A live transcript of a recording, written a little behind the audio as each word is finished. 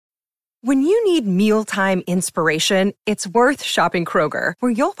When you need mealtime inspiration, it's worth shopping Kroger,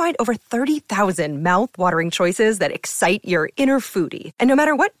 where you'll find over 30,000 mouth-watering choices that excite your inner foodie. And no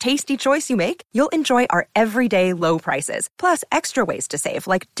matter what tasty choice you make, you'll enjoy our everyday low prices, plus extra ways to save,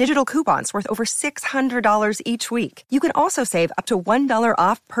 like digital coupons worth over $600 each week. You can also save up to $1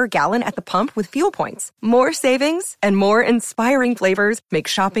 off per gallon at the pump with fuel points. More savings and more inspiring flavors make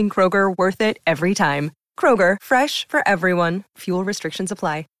shopping Kroger worth it every time. Kroger, fresh for everyone. Fuel restrictions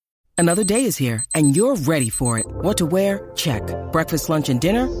apply. Another day is here, and you're ready for it. What to wear? Check. Breakfast, lunch, and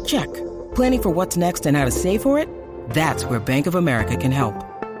dinner? Check. Planning for what's next and how to save for it? That's where Bank of America can help.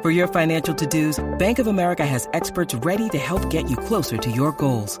 For your financial to-dos, Bank of America has experts ready to help get you closer to your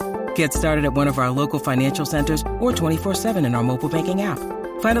goals. Get started at one of our local financial centers or 24/7 in our mobile banking app.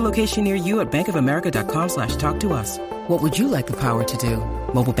 Find a location near you at bankofamerica.com/talktous. What would you like the power to do?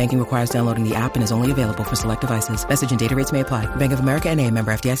 Mobile banking requires downloading the app and is only available for select devices. Message and data rates may apply. Bank of America N.A.,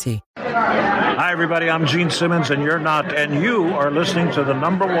 member FDIC. Hi, everybody. I'm Gene Simmons, and you're not. And you are listening to the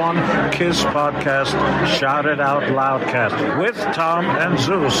 #1 KISS podcast, Shout It Out Loudcast, with Tom and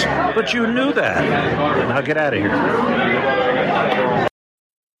Zeus. But you knew that. Now get out of here.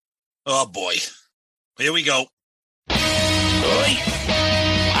 Oh, boy. Here we go.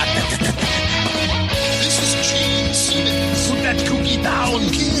 This is Gene Simmons. Put that cookie down,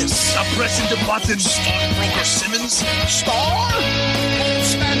 Kiss. I'm pressing the button. Stockbroker Simmons. Star? Paul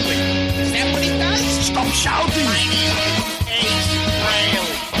Stanley. Is that what he does? Stop shouting. My name is Ace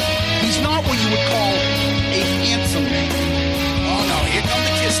Frehley. He's not what you would call a handsome man. Oh, no. Here come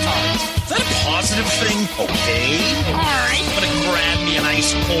the Kiss times. Is that a positive thing? Okay. All right. I'm going to grab me an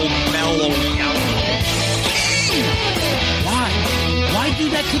ice cold mellow yellow. Why? Why do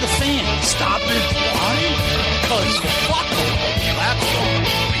that to the fan? Stop it. Why? Because fuck them. That's what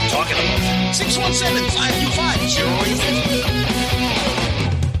are you talking about? 617-525-0850.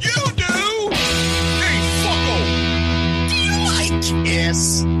 You do? Hey, fucko. Do you like Kiss?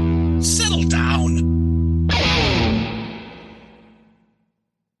 Settle down.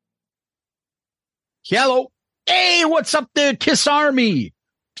 Hello. Hey, what's up there, Kiss Army?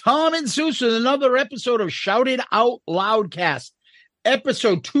 Tom and Zeus with another episode of Shout It Out Loudcast,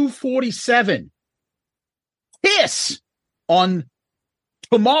 episode 247. Kiss on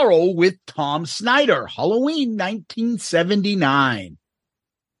tomorrow with Tom Snyder, Halloween 1979.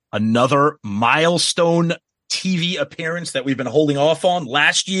 Another milestone TV appearance that we've been holding off on.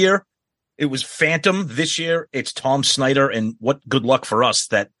 Last year, it was Phantom. This year, it's Tom Snyder. And what good luck for us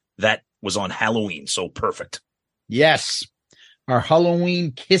that was on Halloween. So perfect. Yes. Our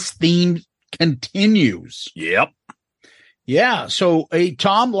Halloween Kiss theme continues. Yep. Yeah. So,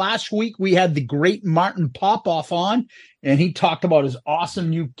 Tom, last week we had the great Martin Popoff on, and he talked about his awesome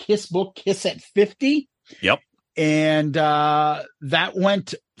new Kiss book, Kiss at 50. Yep. And that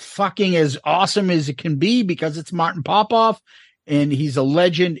went fucking as awesome as it can be because it's Martin Popoff, and he's a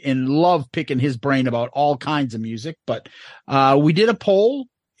legend and love picking his brain about all kinds of music. But we did a poll,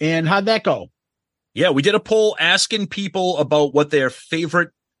 and how'd that go? Yeah, we did a poll asking people about what their favorite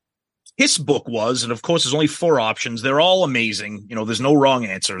Kiss book was. And of course, there's only 4 options. They're all amazing. You know, there's no wrong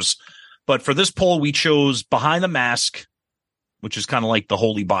answers. But for this poll, we chose Behind the Mask, which is kind of like the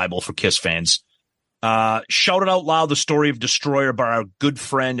Holy Bible for Kiss fans. Shout It Out Loud, The Story of Destroyer by our good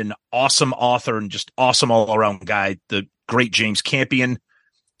friend and awesome author and just awesome all-around guy, the great James Campion.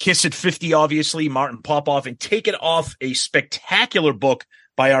 Kiss at 50, obviously, Martin Popoff. And Take It Off, a spectacular book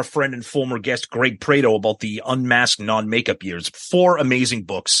by our friend and former guest Greg Prado about the unmasked non-makeup years. 4 amazing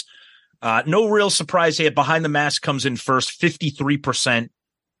books. No real surprise here. Behind the Mask comes in first, 53%.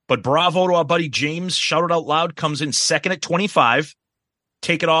 But bravo to our buddy James. Shout It Out Loud comes in second at 25.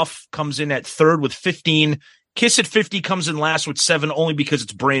 Take It Off comes in at third with 15. Kiss at 50 comes in last with 7, only because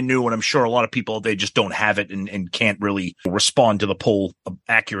it's brand new, and I'm sure a lot of people, they just don't have it and can't really respond to the poll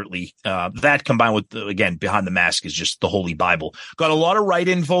accurately. That combined with, again, Behind the Mask is just the Holy Bible. Got a lot of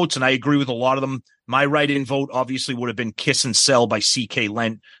write-in votes, and I agree with a lot of them. My write-in vote obviously would have been Kiss and Sell by C.K.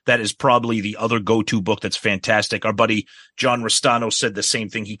 Lent. That is probably the other go-to book that's fantastic. Our buddy John Restano said the same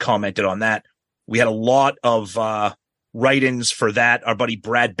thing. He commented on that. We had a lot of write-ins for that. Our buddy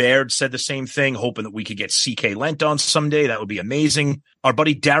Brad Baird said the same thing, hoping that we could get C.K. Lent on someday. That would be amazing. Our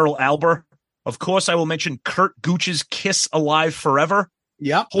buddy Daryl Alber. Of course, I will mention Kurt Gooch's Kiss Alive Forever.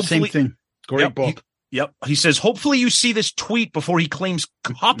 Yep, same thing. Great book. Yep. He says, hopefully you see this tweet before he claims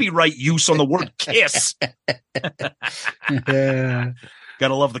copyright use on the word Kiss. Yeah.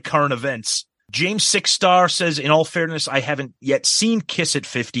 Gotta love the current events. James Six Star says, in all fairness, I haven't yet seen Kiss at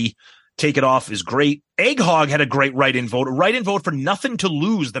 50. Take It Off is great. Egghog had a great write-in vote. A write-in vote for Nothing to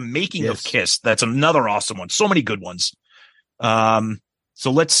Lose, the making of Kiss. That's another awesome one. So many good ones. So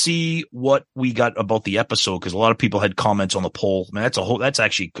let's see what we got about the episode, because a lot of people had comments on the poll. Man, that's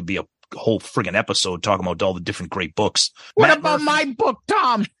actually could be a whole friggin' episode talking about all the different great books. What Matt about Murphy? my book,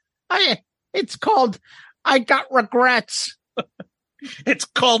 Tom? It's called I Got Regrets. It's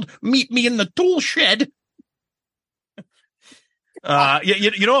called Meet Me in the Tool Shed.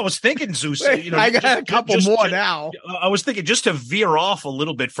 You know, I was thinking, Zeus. You know, I got a couple more now. I was thinking just to veer off a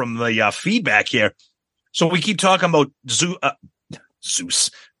little bit from the feedback here. So we keep talking about Zeus.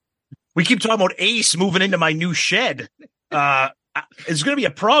 We keep talking about Ace moving into my new shed. It's going to be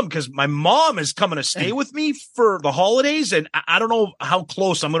a problem because my mom is coming to stay with me for the holidays, and I don't know how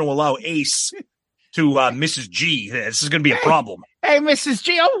close I'm going to allow Ace to Mrs. G. This is going to be a problem. Hey, Mrs.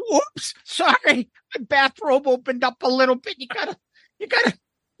 G. Oh, whoops! Sorry, my bathrobe opened up a little bit. You got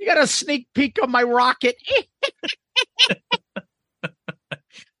a sneak peek of my rocket.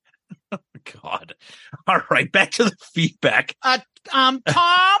 God. All right, back to the feedback. Tom,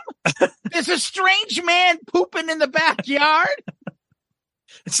 there's a strange man pooping in the backyard.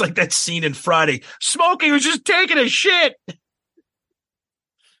 It's like that scene in Friday. Smokey was just taking a shit.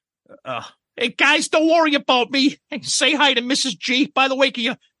 Hey, guys, don't worry about me. Hey, say hi to Mrs. G. By the way, can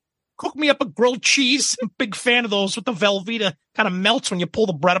you cook me up a grilled cheese? I'm a big fan of those with the Velveeta. Kind of melts when you pull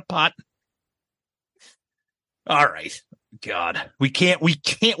the bread apart. All right. God,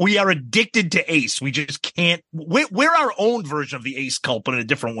 we are addicted to Ace. We just can't. We're our own version of the Ace cult, but in a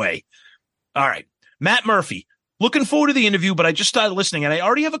different way. All right. Matt Murphy, looking forward to the interview, but I just started listening and I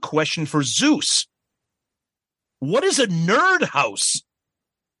already have a question for Zeus. What is a nerd house?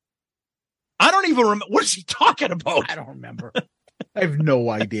 I don't even remember. What is he talking about? I don't remember. I have no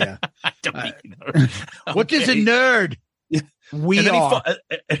idea. I don't either. What is a nerd?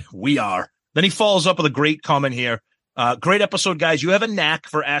 We are. Then he follows up with a great comment here. Great episode, guys. You have a knack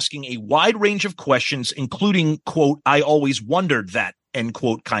for asking a wide range of questions, including, quote, I always wondered that, end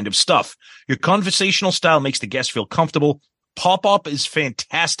quote, kind of stuff. Your conversational style makes the guest feel comfortable. Pop-Up is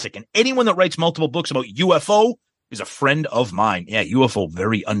fantastic, and anyone that writes multiple books about UFO is a friend of mine. Yeah, UFO,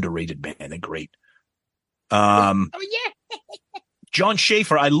 very underrated, man. They're great. Oh, yeah. John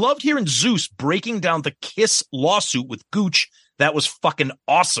Schaefer, I loved hearing Zeus breaking down the Kiss lawsuit with Gooch. That was fucking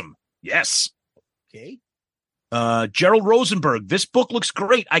awesome. Yes. Okay. Gerald Rosenberg, this book looks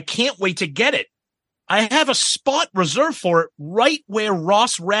great. I can't wait to get it. I have a spot reserved for it right where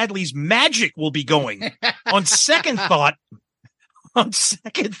Ross Radley's Magic will be going. On second thought,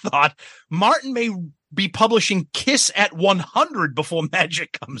 Martin may be publishing Kiss at 100 before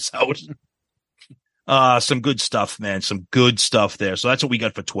Magic comes out. Some good stuff, man. Some good stuff there. So that's what we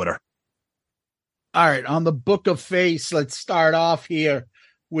got for Twitter. All right. On the Book of Face, let's start off here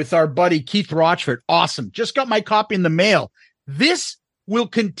with our buddy Keith Rochford. Awesome. Just got my copy in the mail. This will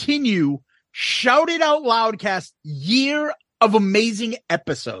continue Shout It Out Loudcast year of amazing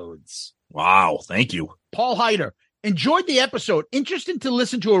episodes. Wow. Thank you. Paul Heider. Enjoyed the episode. Interesting to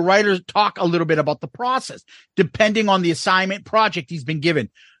listen to a writer talk a little bit about the process, depending on the assignment project he's been given.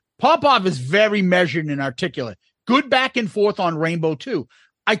 Popov is very measured and articulate. Good back and forth on Rainbow 2.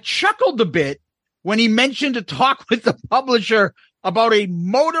 I chuckled a bit when he mentioned a talk with the publisher about a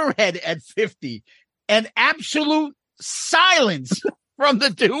Motorhead at 50, and absolute silence from the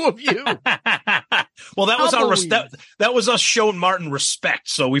two of you. Well, that was us showing Martin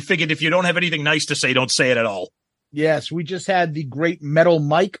respect. So we figured if you don't have anything nice to say, don't say it at all. Yes, we just had the great Metal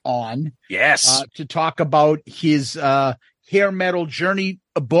Mike on. Yes, to talk about his hair metal journey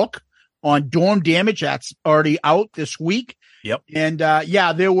book on Dorm Damage. That's already out this week. Yep. And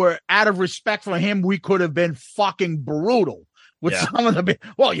there were, out of respect for him, we could have been fucking brutal with some of the,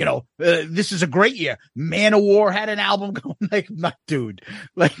 well, this is a great year. Man of War had an album going, like, dude.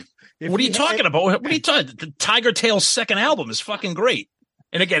 Like, what are you talking about? What are you talking? The Tiger Tail's second album is fucking great.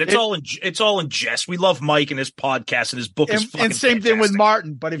 And again, it's all in jest. We love Mike and his podcast, and his book is fucking and same fantastic. thing with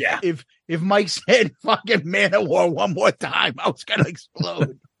Martin. But if Mike said fucking Man of War one more time, I was gonna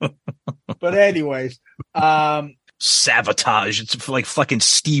explode. But anyways, Sabotage. It's like fucking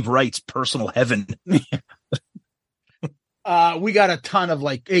Steve Wright's personal heaven. We got a ton of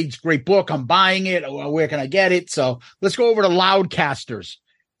like, hey, it's a great book. I'm buying it. Where can I get it? So let's go over to Loudcasters.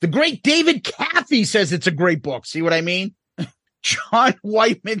 The great David Caffey says it's a great book. See what I mean? John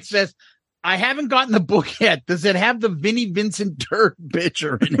Whiteman says, I haven't gotten the book yet. Does it have the Vinnie Vincent Dirt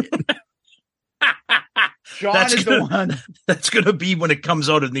picture in it? John is the one. That's going to be when it comes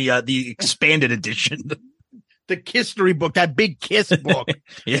out in the expanded edition. The Kisstory book, that big Kiss book.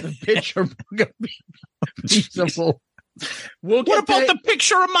 Yeah. The picture book. Beautiful. What about the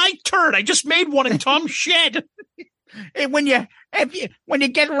picture of my turd? I just made one in Tom's shed. Hey, when you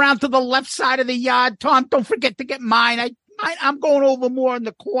get around to the left side of the yard, Tom, don't forget to get mine. I'm going over more in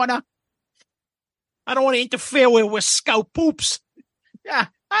the corner. I don't want to interfere with Scout Poops. Yeah,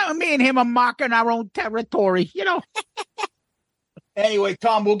 me and him are marking our own territory, you know. Anyway,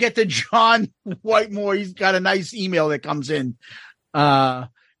 Tom, we'll get to John Whitemore. He's got a nice email that comes in. And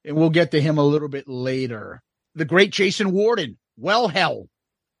we'll get to him a little bit later. The great Jason Warden. Well, hell.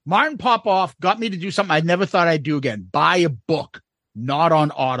 Martin Popoff got me to do something I never thought I'd do again. Buy a book, not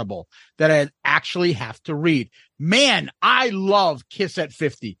on Audible, that I'd actually have to read. Man, I love Kiss at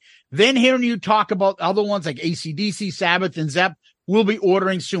 50. Then hearing you talk about other ones like AC/DC, Sabbath, and Zepp, we'll be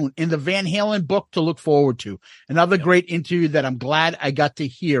ordering soon. And the Van Halen book to look forward to. Another great interview that I'm glad I got to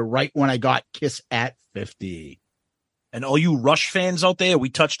hear right when I got Kiss at 50. And all you Rush fans out there, we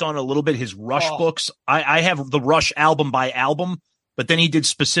touched on a little bit his Rush books. I have the Rush album by album, but then he did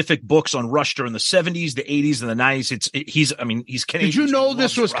specific books on Rush during the 70s, the 80s, and the 90s. He's Canadian. Did you know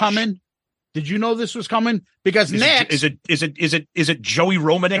this was coming? Did you know this was coming? Because next is it Joey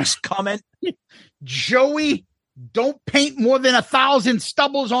Romanik's comment? Joey, don't paint more than 1,000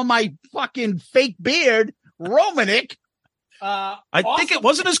 stubbles on my fucking fake beard, Romanik. I think it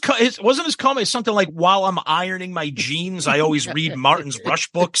wasn't his comment. It's something like, while I'm ironing my jeans, I always read Martin's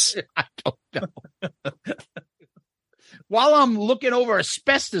Rush books. I don't know. While I'm looking over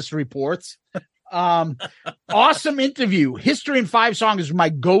asbestos reports. Awesome interview. History in 5 Songs is my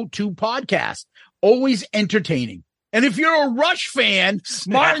go-to podcast. Always entertaining. And if you're a Rush fan,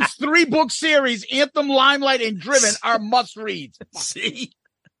 Martin's 3-book series, Anthem, Limelight, and Driven, are must-reads. See?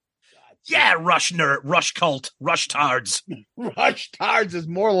 Yeah, Rush nerd, Rush cult, Rush tards. Rush tards is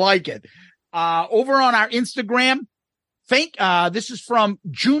more like it. Over on our Instagram, this is from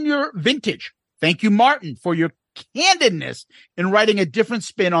Junior Vintage. Thank you, Martin, for your candidness in writing a different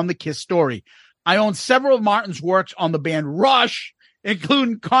spin on the Kiss story. I own several of Martin's works on the band Rush,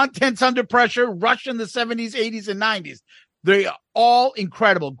 including Contents Under Pressure, Rush in the 70s, 80s, and 90s. They are all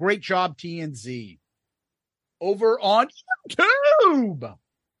incredible. Great job, TNZ. Over on YouTube,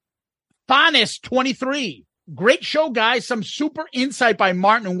 Fanis23. Great show, guys. Some super insight by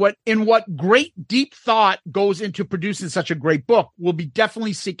Martin in what great deep thought goes into producing such a great book. We'll be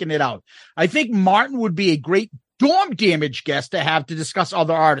definitely seeking it out. I think Martin would be a great Storm Damage guest to have to discuss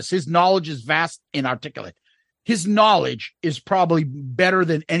other artists. His knowledge is vast and articulate. His knowledge is probably better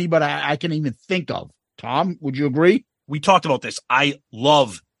than anybody I can even think of. Tom, would you agree? We talked about this. I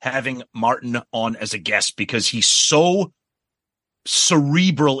love having Martin on as a guest because he's so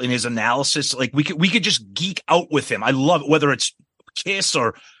cerebral in his analysis. Like we could just geek out with him. I love it, whether it's Kiss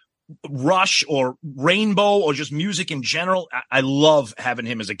or Rush or Rainbow or just music in general. I love having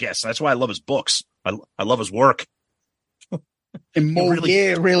him as a guest. That's why I love his books. I love his work. And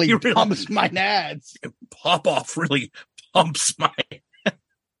really pumps my nads. Popoff really pumps my. I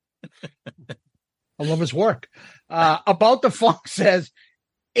love his work. About the Funk says,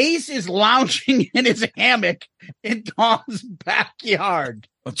 Ace is lounging in his hammock in Tom's backyard.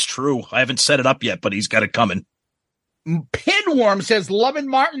 That's true. I haven't set it up yet, but he's got it coming. Pinworm says, loving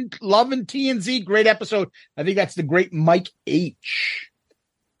Martin, loving TNZ. Great episode. I think that's the great Mike H.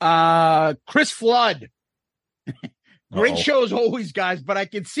 Chris Flood. Great shows always, guys, but I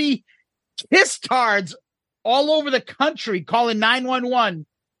can see Kiss tards all over the country calling 911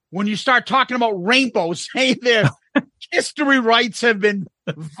 when you start talking about Rainbow, saying their history rights have been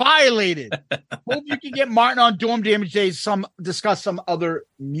violated. Hope you can get Martin on Dorm Damage Days, discuss some other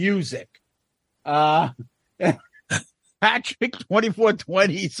music. Patrick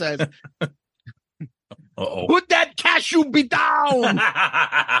 2420 says, put that cashew be down.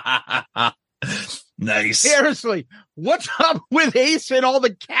 Nice. Seriously, what's up with Ace and all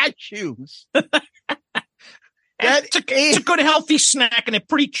the cashews? It's a good healthy snack and they're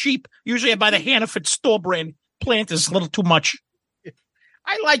pretty cheap. Usually I buy the Hannaford store brand. Plant is a little too much.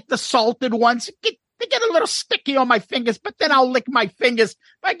 I like the salted ones. They get a little sticky on my fingers, but then I'll lick my fingers.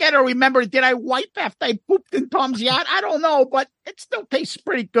 I got to remember, did I wipe after I pooped in Tom's yacht? I don't know, but it still tastes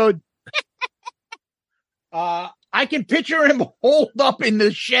pretty good. I can picture him holed up in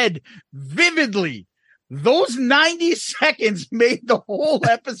the shed vividly. Those 90 seconds made the whole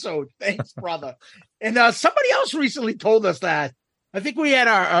episode. Thanks, brother. And somebody else recently told us that. I think we had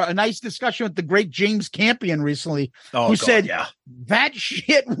a nice discussion with the great James Campion recently, who said, that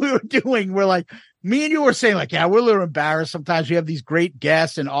shit we were doing, we're like, me and you were saying, like, yeah, we're a little embarrassed. Sometimes we have these great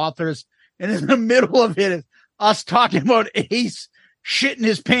guests and authors, and in the middle of it is us talking about Ace shitting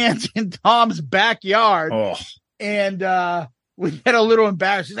his pants in Tom's backyard. Oh. And we get a little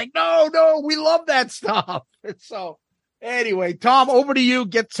embarrassed. He's like, no, we love that stuff. And so anyway, Tom, over to you.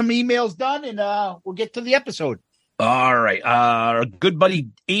 Get some emails done, and we'll get to the episode. All right. Our good buddy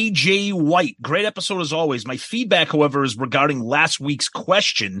AJ White. Great episode as always. My feedback, however, is regarding last week's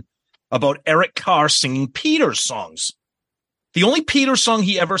question about Eric Carr singing Peter's songs. The only Peter song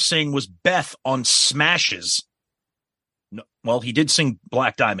he ever sang was Beth on Smashes. No, well, he did sing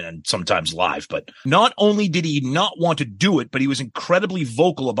Black Diamond and sometimes live, but not only did he not want to do it, but he was incredibly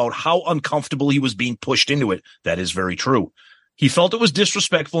vocal about how uncomfortable he was being pushed into it. That is very true. He felt it was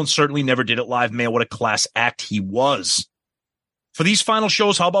disrespectful and certainly never did it live. Man, what a class act he was. For these final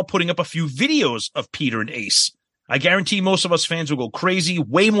shows, how about putting up a few videos of Peter and Ace? I guarantee most of us fans will go crazy,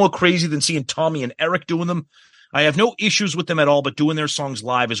 way more crazy than seeing Tommy and Eric doing them. I have no issues with them at all, but doing their songs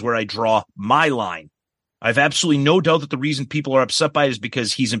live is where I draw my line. I have absolutely no doubt that the reason people are upset by it is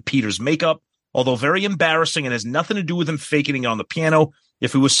because he's in Peter's makeup, although very embarrassing and has nothing to do with him faking it on the piano.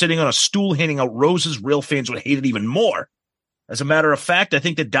 If he was sitting on a stool handing out roses, real fans would hate it even more. As a matter of fact, I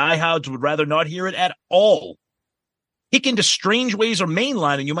think the diehards would rather not hear it at all. Kick into Strange Ways or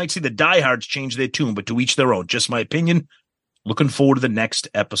Mainline, and you might see the diehards change their tune, but to each their own. Just my opinion. Looking forward to the next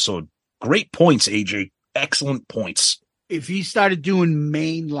episode. Great points, AJ. Excellent points. If he started doing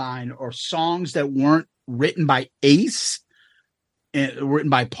Mainline or songs that weren't written by Ace and written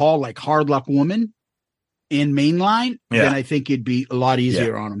by Paul, like Hard Luck Woman and Mainline, then I think it'd be a lot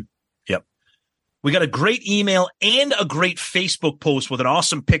easier on him. We got a great email and a great Facebook post with an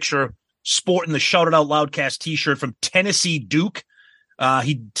awesome picture sporting the Shout It Out Loudcast t-shirt from Tennessee Duke.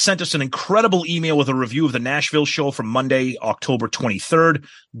 He sent us an incredible email with a review of the Nashville show from Monday, October 23rd.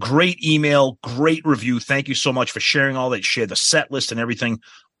 Great email, great review. Thank you so much for sharing all that. Share the set list and everything.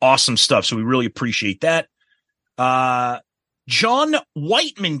 Awesome stuff. So we really appreciate that. John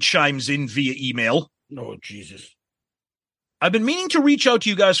Whiteman chimes in via email. Oh, Jesus. I've been meaning to reach out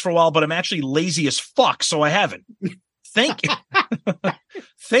to you guys for a while, but I'm actually lazy as fuck, so I haven't. Thank you.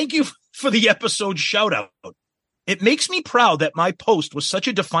 Thank you for the episode shout out. It makes me proud that my post was such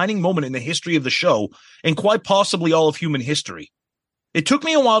a defining moment in the history of the show and quite possibly all of human history. It took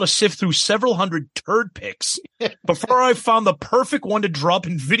me a while to sift through several hundred turd pics before I found the perfect one to drop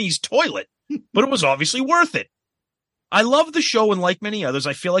in Vinny's toilet, but it was obviously worth it. I love the show, and like many others,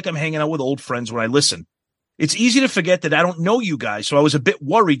 I feel like I'm hanging out with old friends when I listen. It's easy to forget that I don't know you guys, so I was a bit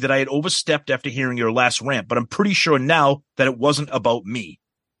worried that I had overstepped after hearing your last rant, but I'm pretty sure now that it wasn't about me.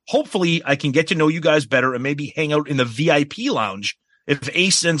 Hopefully, I can get to know you guys better and maybe hang out in the VIP lounge if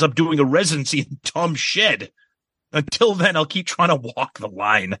Ace ends up doing a residency in Tom's shed. Until then, I'll keep trying to walk the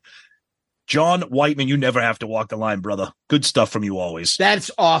line. John Whiteman, you never have to walk the line, brother. Good stuff from you always. That's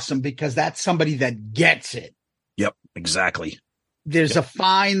awesome because that's somebody that gets it. Yep, exactly. There's a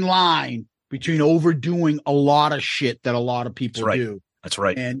fine line between overdoing a lot of shit that a lot of people do. That's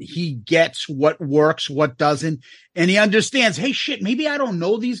right. And he gets what works, what doesn't. And he understands, hey, shit, maybe I don't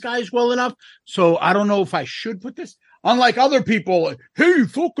know these guys well enough, so I don't know if I should put this. Unlike other people, hey,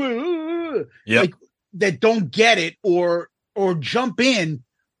 fuck like that don't get it or jump in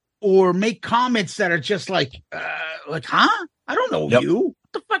or make comments that are just like, huh? I don't know you. What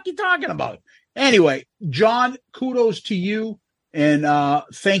the fuck are you talking about? Anyway, John, kudos to you. And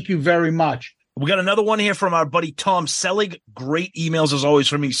thank you very much. We got another one here from our buddy Tom Selig. Great emails as always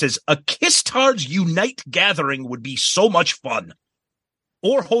from me. He says, a Kiss Tards Unite gathering would be so much fun.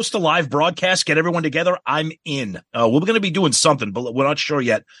 Or host a live broadcast, get everyone together. I'm in. We're going to be doing something, but we're not sure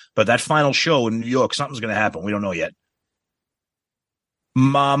yet. But that final show in New York, something's going to happen. We don't know yet.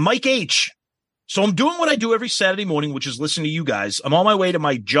 Mike H. So I'm doing what I do every Saturday morning, which is listen to you guys. I'm on my way to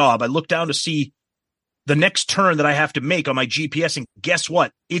my job. I look down to see the next turn that I have to make on my GPS, and guess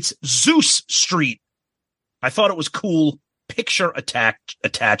what? It's Zeus Street. I thought it was cool. Picture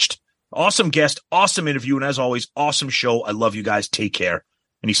attached. Awesome guest, awesome interview, and as always, awesome show. I love you guys. Take care.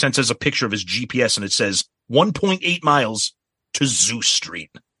 And he sends us a picture of his GPS, and it says 1.8 miles to Zeus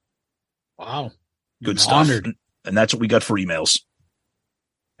Street. Wow. Good stuff. And that's what we got for emails.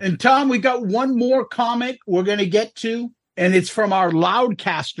 And Tom, we got one more comment we're going to get to, and it's from our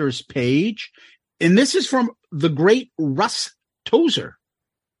Loudcasters page. And this is from the great Russ Tozer.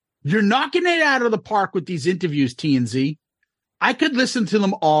 You're knocking it out of the park with these interviews, TNZ. I could listen to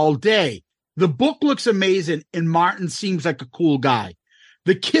them all day. The book looks amazing, and Martin seems like a cool guy.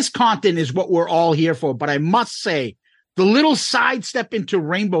 The Kiss content is what we're all here for, but I must say, the little sidestep into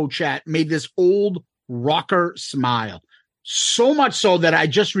Rainbow Chat made this old rocker smile. So much so that I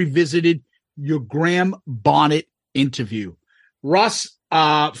just revisited your Graham Bonnet interview. Russ,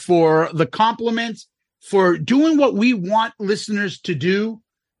 for the compliments, for doing what we want listeners to do,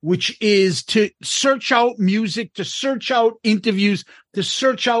 which is to search out music, to search out interviews, to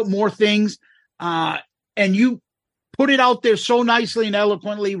search out more things. And you put it out there so nicely and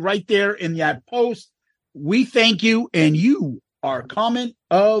eloquently right there in that post. We thank you, and you are comment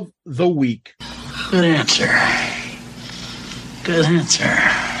of the week. Good answer. Good answer.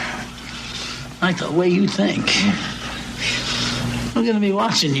 I like the way you think. I'm going to be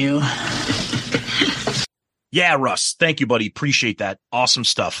watching you. Yeah, Russ. Thank you, buddy. Appreciate that. Awesome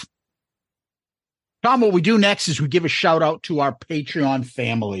stuff. Tom, what we do next is we give a shout out to our Patreon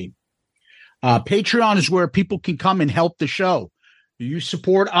family. Patreon is where people can come and help the show. You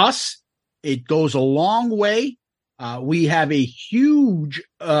support us. It goes a long way. We have a huge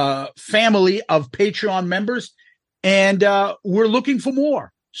family of Patreon members, and we're looking for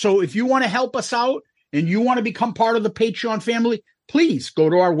more. So if you want to help us out and you want to become part of the Patreon family, please go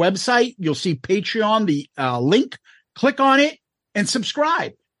to our website. You'll see Patreon, the link. Click on it and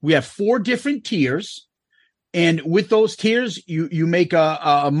subscribe. We have 4 different tiers. And with those tiers, you make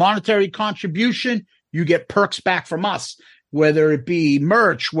a monetary contribution. You get perks back from us, whether it be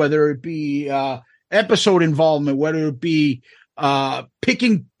merch, whether it be episode involvement, whether it be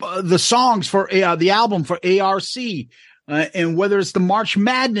picking the songs for the album for ARC, and whether it's the March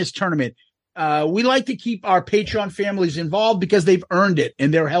Madness tournament. We like to keep our Patreon families involved because they've earned it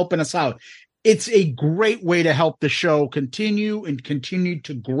and they're helping us out. It's a great way to help the show continue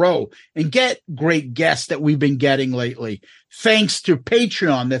to grow and get great guests that we've been getting lately. Thanks to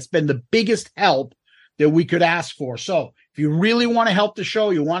Patreon, that's been the biggest help that we could ask for. So if you really want to help the show,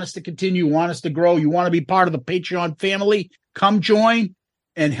 you want us to continue, you want us to grow, you want to be part of the Patreon family, come join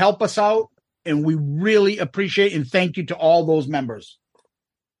and help us out. And we really appreciate and thank you to all those members.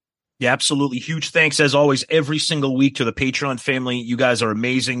 Yeah, absolutely. Huge thanks, as always, every single week to the Patreon family. You guys are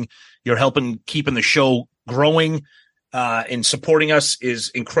amazing. You're helping keeping the show growing and supporting us is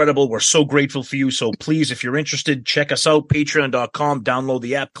incredible. We're so grateful for you. So please, if you're interested, check us out, patreon.com, download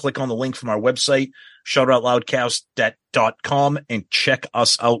the app, click on the link from our website, shoutoutloudcast.com, and check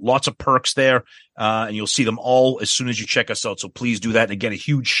us out. Lots of perks there, and you'll see them all as soon as you check us out. So please do that. And again, a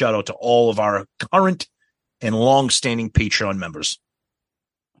huge shout out to all of our current and long-standing Patreon members.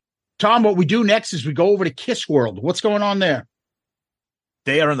 Tom, what we do next is we go over to Kiss World. What's going on there?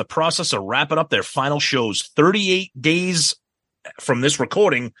 They are in the process of wrapping up their final shows. 38 days from this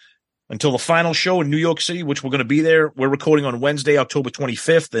recording until the final show in New York City, which we're going to be there. We're recording on Wednesday, October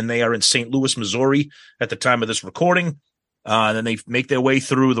 25th, and they are in St. Louis, Missouri at the time of this recording. And then they make their way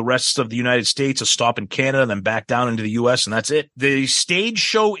through the rest of the United States, a stop in Canada, and then back down into the U.S., and that's it. The stage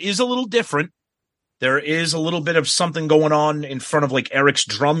show is a little different. There is a little bit of something going on in front of like Eric's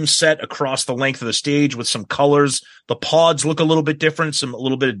drum set across the length of the stage with some colors. The pods look a little bit different, a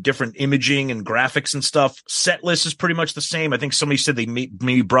little bit of different imaging and graphics and stuff. Set list is pretty much the same. I think somebody said they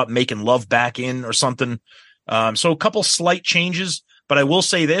maybe brought Making Love back in or something. So a couple slight changes, but I will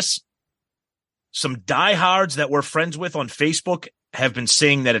say this. Some diehards that we're friends with on Facebook have been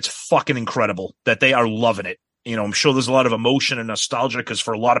saying that it's fucking incredible, that they are loving it. You know, I'm sure there's a lot of emotion and nostalgia because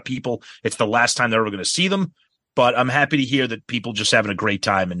for a lot of people, it's the last time they're ever going to see them. But I'm happy to hear that people just having a great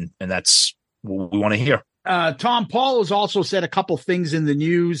time, and that's what we want to hear. Tom Paul has also said a couple things in the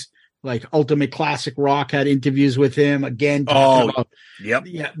news, like Ultimate Classic Rock had interviews with him again. About,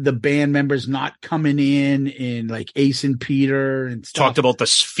 the band members not coming in, and like Ace and Peter and stuff. Talked about the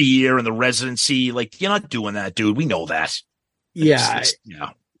Sphere and the Residency. Like, you're not doing that, dude. We know that. We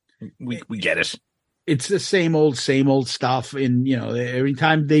get it. It's the same old stuff. And, you know, every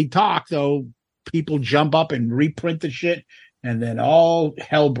time they talk, though, people jump up and reprint the shit, and then all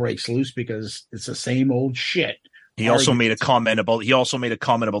hell breaks loose because it's the same old shit. He also made a comment about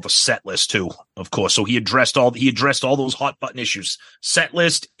the set list too, of course. So he addressed all those hot button issues. Set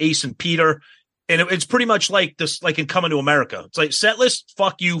list, Ace and Peter. And it's pretty much like this, like in Coming to America. It's like set list,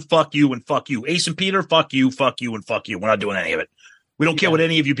 fuck you, and fuck you. Ace and Peter, fuck you, and fuck you. We're not doing any of it. We don't care what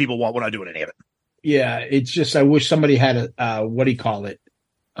any of you people want. We're not doing any of it. Yeah, it's just I wish somebody had a what do you call it?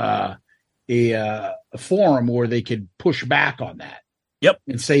 A forum where they could push back on that. Yep.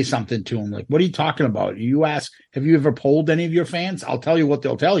 And say something to them like, what are you talking about? You ask, have you ever polled any of your fans? I'll tell you what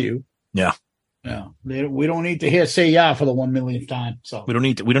they'll tell you. Yeah. Yeah. We don't need to hear say yeah for the 1 millionth time. So we don't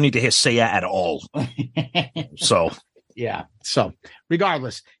need to hear say yeah at all. So yeah. So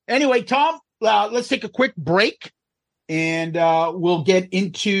regardless. Anyway, Tom, let's take a quick break. And we'll get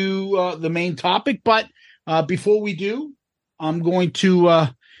into the main topic. But before we do, I'm going to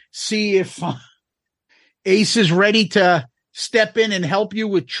see if Ace is ready to step in and help you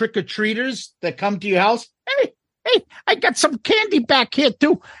with trick-or-treaters that come to your house. Hey, I got some candy back here,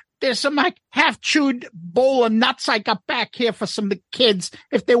 too. There's some like half-chewed bowl of nuts I got back here for some of the kids.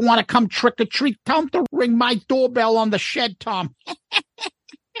 If they want to come trick-or-treat, tell them to ring my doorbell on the shed, Tom.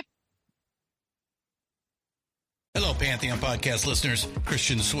 Hello, Pantheon podcast listeners.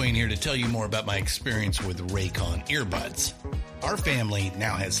 Christian Swain here to tell you more about my experience with Raycon earbuds. Our family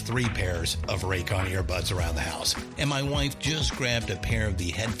now has 3 pairs of Raycon earbuds around the house, and my wife just grabbed a pair of the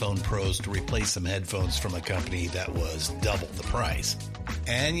Headphone Pros to replace some headphones from a company that was double the price.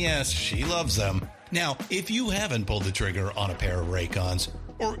 And yes, she loves them. Now, if you haven't pulled the trigger on a pair of Raycons,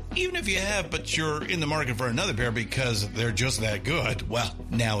 or even if you have, but you're in the market for another pair because they're just that good, well,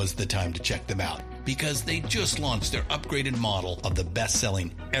 now is the time to check them out, because they just launched their upgraded model of the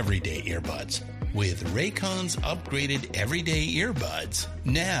best-selling everyday earbuds. With Raycon's upgraded everyday earbuds,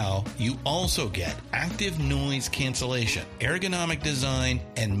 now you also get active noise cancellation, ergonomic design,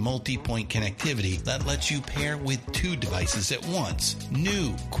 and multi-point connectivity that lets you pair with 2 devices at once.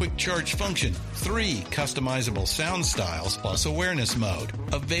 New quick charge function, 3 customizable sound styles, plus awareness mode.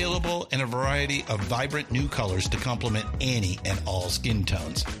 Available in a variety of vibrant new colors to complement any and all skin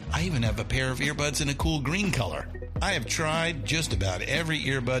tones. I even have a pair of earbuds in a cool green color. I have tried just about every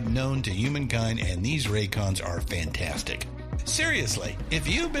earbud known to humankind, and these Raycons are fantastic. Seriously, if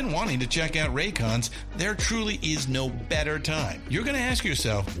you've been wanting to check out Raycons, there truly is no better time. You're going to ask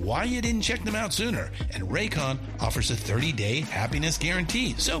yourself why you didn't check them out sooner, and Raycon offers a 30-day happiness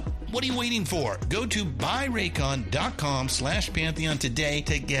guarantee. So what are you waiting for? Go to buyraycon.com/Pantheon today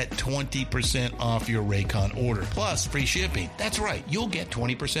to get 20% off your Raycon order, plus free shipping. That's right, you'll get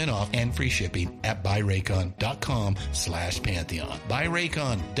 20% off and free shipping at buyraycon.com/Pantheon.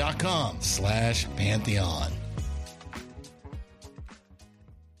 buyraycon.com/Pantheon.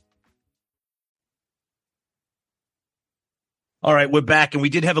 All right, we're back, and we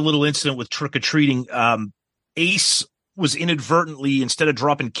did have a little incident with trick-or-treating. Ace was inadvertently, instead of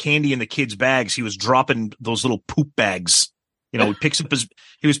dropping candy in the kids' bags, he was dropping those little poop bags. You know,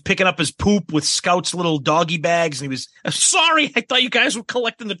 he was picking up his poop with Scout's little doggy bags, and he was, sorry, I thought you guys were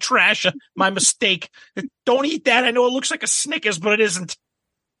collecting the trash. My mistake. Don't eat that. I know it looks like a Snickers, but it isn't.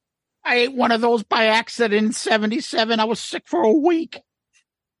 I ate one of those by accident in 77. I was sick for a week.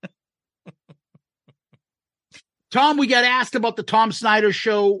 Tom, we get asked about the Tom Snyder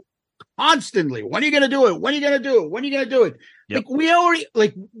show constantly. When are you going to do it? When are you going to do it? When are you going to do it? Yep. Like, we already,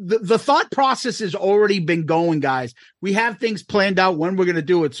 like, the thought process has already been going, guys. We have things planned out when we're going to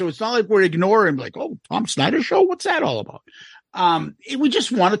do it. So it's not like we're ignoring, like, oh, Tom Snyder show? What's that all about? We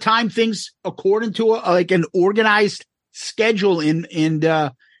just want to time things according to like an organized schedule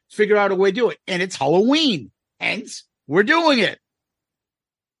and figure out a way to do it. And it's Halloween. Hence, we're doing it.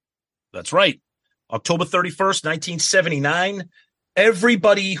 That's right. October 31st, 1979.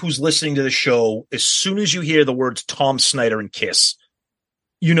 Everybody who's listening to the show, as soon as you hear the words Tom Snyder and Kiss,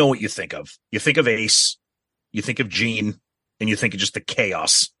 you know what you think of. You think of Ace, you think of Gene, and you think of just the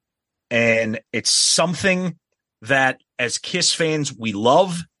chaos. And it's something that, as Kiss fans, we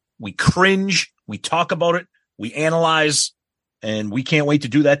love, we cringe, we talk about it, we analyze, and we can't wait to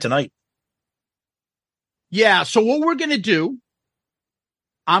do that tonight. Yeah, so what we're going to do,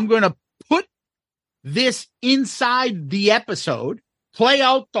 I'm going to put this inside the episode, play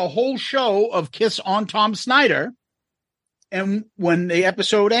out the whole show of Kiss on Tom Snyder, and when the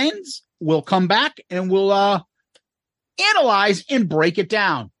episode ends, we'll come back and we'll analyze and break it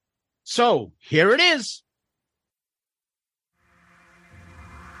down. So here it is.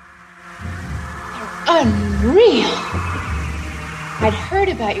 They're unreal. I'd heard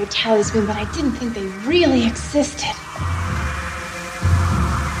about your talisman, but I didn't think they really existed.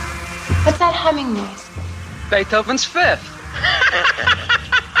 What's that humming noise? Beethoven's Fifth.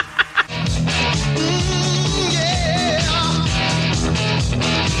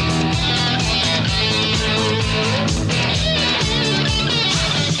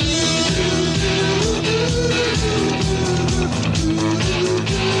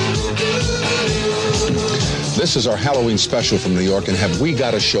 This is our Halloween special from New York, and have we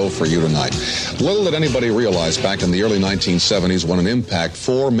got a show for you tonight. Little did anybody realize back in the early 1970s what an impact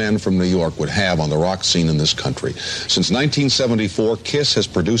 4 men from New York would have on the rock scene in this country. Since 1974, Kiss has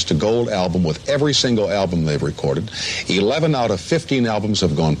produced a gold album with every single album they've recorded. 11 out of 15 albums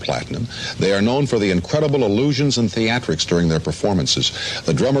have gone platinum. They are known for the incredible illusions and theatrics during their performances.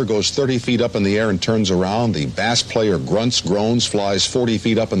 The drummer goes 30 feet up in the air and turns around. The bass player grunts, groans, flies 40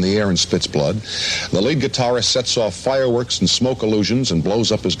 feet up in the air and spits blood. The lead guitarist sets off fireworks and smoke illusions and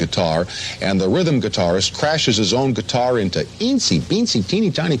blows up his guitar, and the rhythm guitarist crashes his own guitar into eensy, teeny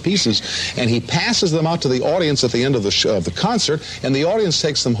tiny pieces, and he passes them out to the audience at the end of the concert, and the audience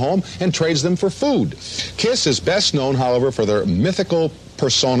takes them home and trades them for food. Kiss is best known, however, for their mythical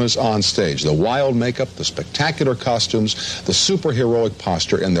personas on stage. The wild makeup, the spectacular costumes, the superheroic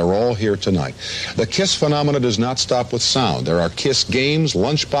posture, and they're all here tonight. The Kiss phenomena does not stop with sound. There are Kiss games,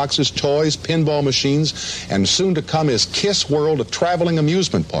 lunchboxes, toys, pinball machines, and soon to come is Kiss World, a traveling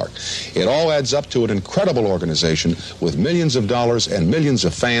amusement park. It all adds up to an incredible organization with millions of dollars and millions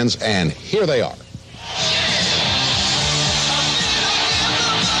of fans, and here they are.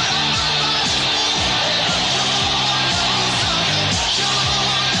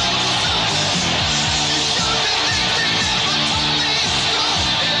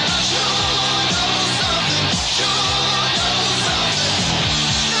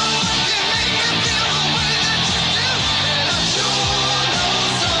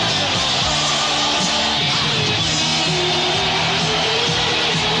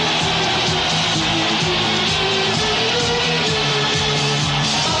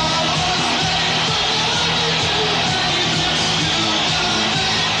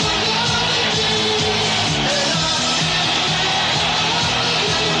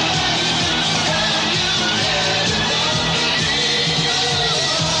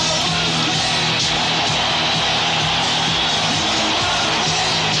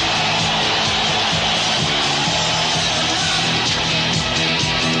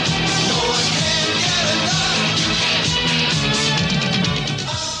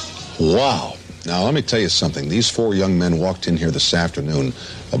 Wow. Now, let me tell you something. These four young men walked in here this afternoon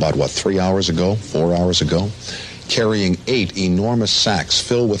about, 4 hours ago, carrying 8 enormous sacks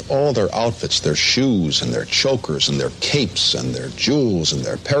filled with all their outfits, their shoes and their chokers and their capes and their jewels and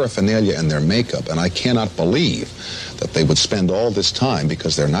their paraphernalia and their makeup. And I cannot believe that they would spend all this time,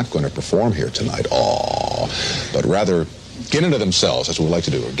 because they're not going to perform here tonight, but rather get into themselves, as we like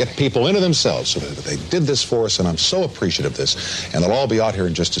to do, or get people into themselves. So they did this for us, and I'm so appreciative of this. And they'll all be out here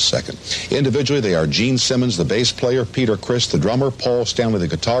in just a second. Individually, they are Gene Simmons, the bass player, Peter Criss, the drummer, Paul Stanley,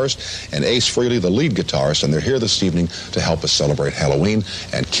 the guitarist, and Ace Frehley, the lead guitarist. And they're here this evening to help us celebrate Halloween.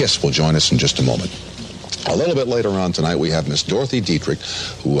 And Kiss will join us in just a moment. A little bit later on tonight, we have Miss Dorothy Dietrich,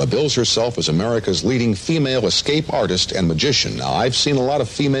 who bills herself as America's leading female escape artist and magician. Now, I've seen a lot of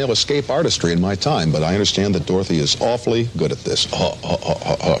female escape artistry in my time, but I understand that Dorothy is awfully good at this.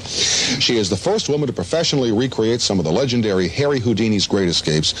 She is the first woman to professionally recreate some of the legendary Harry Houdini's great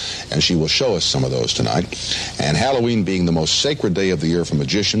escapes, and she will show us some of those tonight. And Halloween being the most sacred day of the year for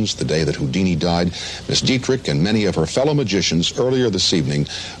magicians, the day that Houdini died, Miss Dietrich and many of her fellow magicians earlier this evening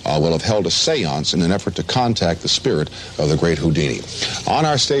will have held a seance in an effort to contact the spirit of the great Houdini. On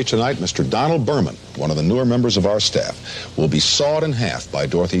our stage tonight, Mr. Donald Berman, one of the newer members of our staff, will be sawed in half by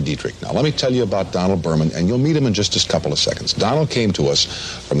Dorothy Dietrich. Now, let me tell you about Donald Berman, and you'll meet him in just a couple of seconds. Donald came to us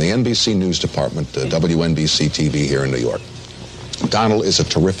from the NBC News Department, WNBC TV here in New York. Donald is a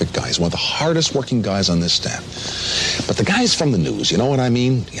terrific guy. He's one of the hardest working guys on this staff. But the guys from the news, you know what I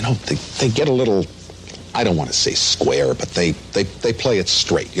mean? You know, they get a little, I don't want to say square, but they play it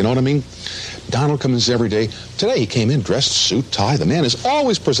straight. You know what I mean? Donald comes every day. Today he came in dressed, suit, tie. The man is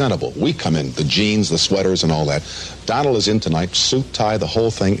always presentable. We come in, the jeans, the sweaters, and all that. Donald is in tonight, suit, tie, the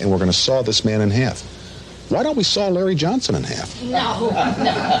whole thing, and we're going to saw this man in half. Why don't we saw Larry Johnson in half? No.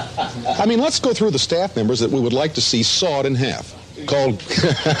 I mean, let's go through the staff members that we would like to see sawed in half. Called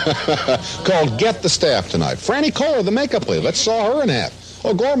Get the Staff tonight. Franny Kohler, the makeup lady. Let's saw her in half.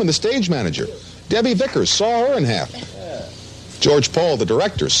 O'Gorman, the stage manager. Debbie Vickers, saw her in half. George Paul, the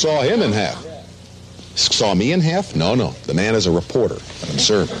director, saw him in half. Saw me in half? No. The man is a reporter, an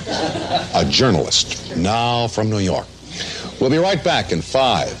observer, a journalist, now from New York. We'll be right back in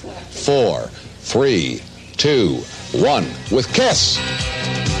 5, 4, 3, 2, 1 with Kiss.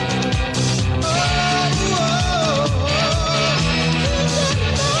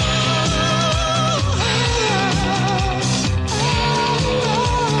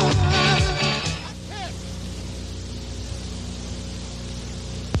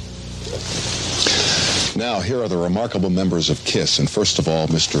 Now, here are the remarkable members of KISS. And first of all,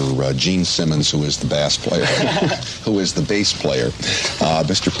 Mr. Gene Simmons, who is the bass player, who is the bass player.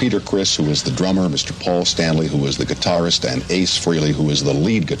 Mr. Peter Criss, who is the drummer. Mr. Paul Stanley, who is the guitarist. And Ace Frehley, who is the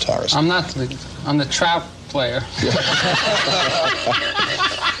lead guitarist. I'm the trout player.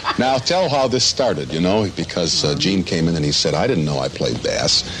 Now, tell how this started, you know, because Gene came in and he said, I didn't know I played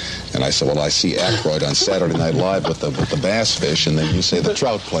bass. And I said, well, I see Aykroyd on Saturday Night Live with the bass fish, and then you say the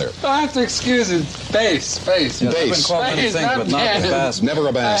trout player. I have to excuse it. Bass. Yes, I've been called anything, but not the bass. Never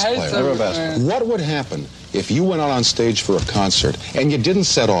a bass player. Never a bass player. What would happen if you went out on stage for a concert and you didn't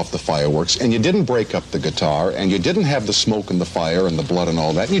set off the fireworks and you didn't break up the guitar and you didn't have the smoke and the fire and the blood and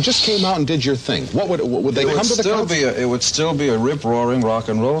all that, and you just came out and did your thing? What would they come to the concert? It would still be a rip-roaring rock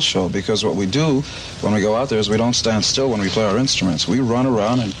and roll show, because what we do when we go out there is we don't stand still when we play our instruments. We run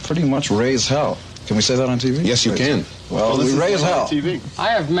around and pretty much raise hell. Can we say that on TV? Yes, you can. Well, we raise hell. TV. I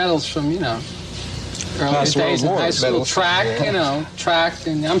have medals from, early days in high school, track,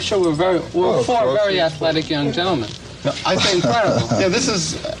 and I'm sure we're four very athletic young gentlemen. No, I think incredible. Yeah, this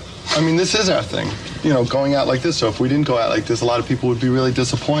is our thing. Going out like this. So if we didn't go out like this, a lot of people would be really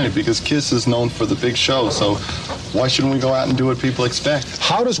disappointed, because Kiss is known for the big show. So why shouldn't we go out and do what people expect?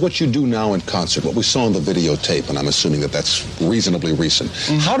 How does what you do now in concert, what we saw in the videotape, and I'm assuming that's reasonably recent,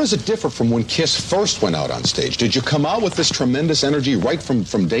 how does it differ from when Kiss first went out on stage? Did you come out with this tremendous energy right from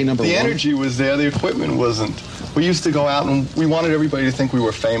day number one? The energy was there. The equipment wasn't. We used to go out and we wanted everybody to think we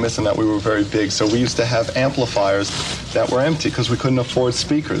were famous and that we were very big. So we used to have amplifiers that were empty because we couldn't afford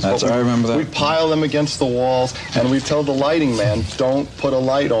speakers. I remember that. We'd pile them against the walls, and we'd tell the lighting man, don't put a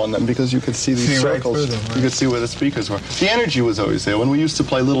light on them, because you could see these circles. Right. You could see where the speakers were. The energy was always there. When we used to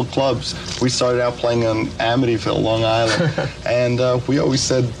play little clubs, we started out playing in Amityville, Long Island, and we always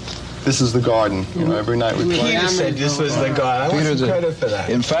said, this is the Garden. Every night we played. Peter said this was the Garden. I want some credit for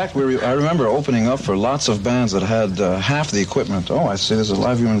that. In fact, I remember opening up for lots of bands that had half the equipment. Oh, I see there's a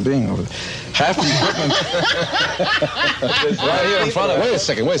live human being over there. Half the equipment right here in front of us.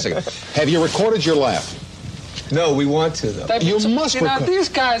 Wait a second. Have you recorded your laugh? No, we want to, though. You must record. These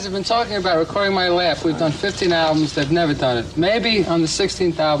guys have been talking about recording my laugh. We've done 15 albums. They've never done it. Maybe on the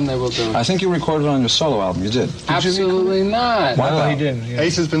 16th album they will do it. I think you recorded it on your solo album. You did. Absolutely not. No, he didn't. Yeah.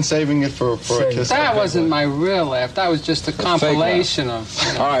 Ace has been saving it for a Kiss. That wasn't my real laugh. That was just a compilation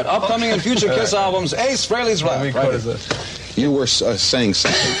of... All right, upcoming and future Kiss albums, Ace Frehley's rap. You were saying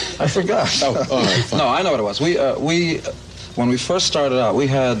something. I forgot. All right, fine. No, I know what it was. We when we first started out, we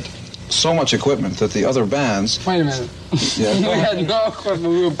had so much equipment that the other bands... Wait a minute. Yeah. We had no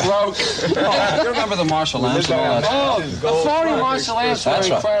equipment. We were broke. You remember the Marshall amps and all that? The phony Marshall amps were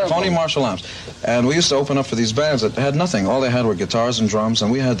incredible. Right. Phony Marshall amps. And we used to open up for these bands that had nothing. All they had were guitars and drums, and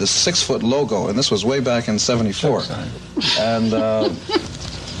we had this 6-foot logo, and this was way back in '74. And...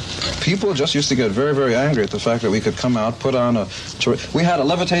 people just used to get very, very angry at the fact that we could come out, put on we had a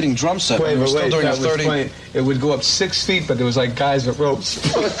levitating drum set. We were still doing a 30. It would go up 6 feet, but there was like guys with ropes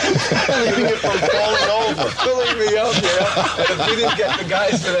keeping it from falling over, pulling me up. And if we didn't get the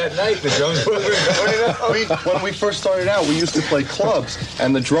guys for that night, the drums were going up. When we first started out, we used to play clubs,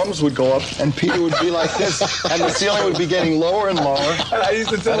 and the drums would go up, and Peter would be like this, and the ceiling would be getting lower and lower. And I used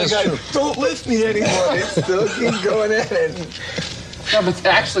to tell the guys, don't lift me anymore. They still keep going at it. No, but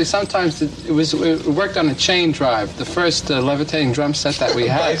actually, sometimes it worked on a chain drive, the first levitating drum set that we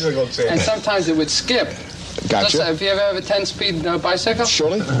had. Bicycle chain. And sometimes it would skip. Gotcha. Just, if you ever have a 10-speed bicycle?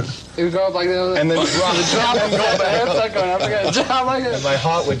 Surely. It would go up like that. And then drop and go back. And my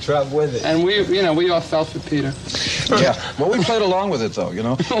heart would drop with it. And we all fell for Peter. Yeah. Well, we played along with it, though,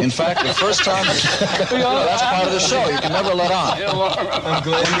 In fact, the first time, that's part of the show. You can never let on. I'm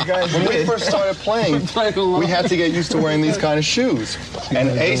glad you guys When we first started playing, we had to get used to wearing these kind of shoes. And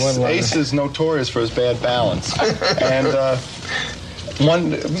Ace is notorious for his bad balance. And...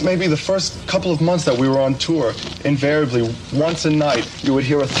 maybe the first couple of months that we were on tour, invariably, once a night, you would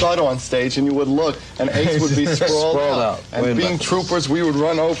hear a thud on stage, and you would look, and Ace would be sprawled out. And being troopers, we would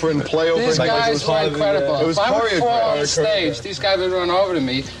run over and play over. These guys were incredible. It was if I would fall on choreographed. stage, these guys would run over to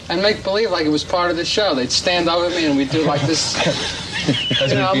me and make believe like it was part of the show. They'd stand over me, and we'd do like this...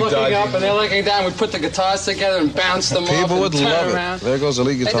 I'm looking up, and they're looking down. We'd put the guitars together and bounce them off and People would turn love around. it. There goes the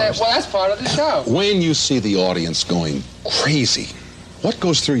lead guitarist. Well, that's part of the show. When you see the audience going crazy, what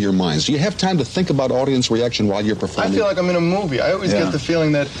goes through your minds? Do you have time to think about audience reaction while you're performing? I feel like I'm in a movie. I always get the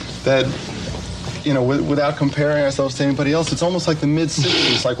feeling that without comparing ourselves to anybody else, it's almost like the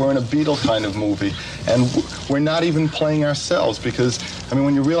mid-60s, like we're in a Beatle kind of movie. And we're not even playing ourselves because,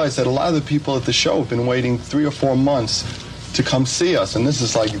 when you realize that a lot of the people at the show have been waiting 3 or 4 months to come see us, and this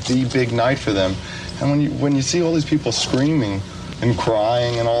is like the big night for them. And when you see all these people screaming and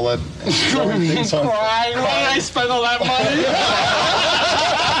crying and all that... Crying? Why did I spend all that money?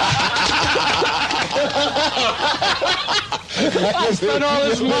 I spent all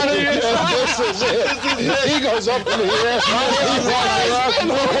this money. This is it. He goes up in the air.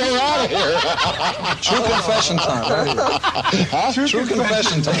 We're out of here. True confession time. Right here. Huh? True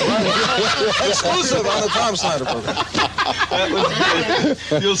confession time. Right. Exclusive on the Tom Snyder program. That was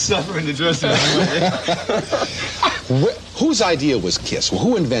good. You'll suffer in the dressing room. Whose idea was Kiss? Well,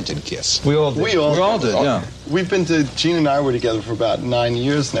 who invented Kiss? We all did. We all did, yeah. We've been to, Gene and I were together for about 9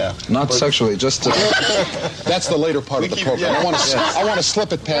 years now. Not sexually, just to... That's the later part of the program. I want to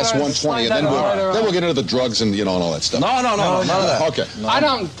slip it past 120, and then we'll get into the drugs and, and all that stuff. No, none of that. Okay. No. I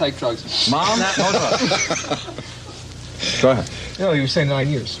don't take drugs. Mom? Go ahead. No, you were saying 9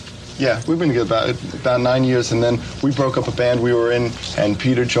 years. Yeah, we've been together about 9 years, and then we broke up a band we were in, and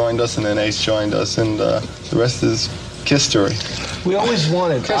Peter joined us, and then Ace joined us, and the rest is Kiss story. We always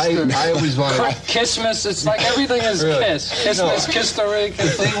wanted. I always wanted. Kissmas. It's like everything is really? Kiss. Kissmas, Kiss story. The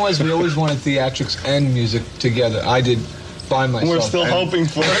thing was, we always wanted theatrics and music together. I did by myself. We're still hoping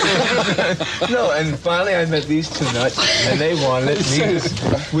for it. No, and finally I met these two nuts, and they wanted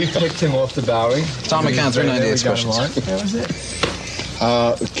it. We picked him off the Bowery. Tom McCann, 398 specials. That was it.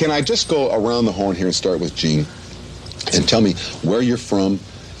 Can I just go around the horn here and start with Gene? And tell me where you're from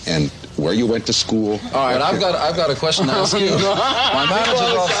and where you went to school. All right, I've got a question to ask you. My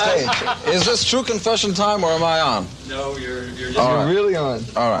manager's off stage. Is this true confession time, or am I on? No, you're really on.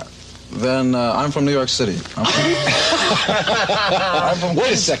 All right. Then I'm from New York City.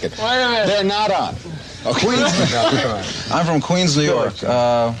 Wait a second. Wait a minute. They're not on. Queens. I'm from Queens, New York.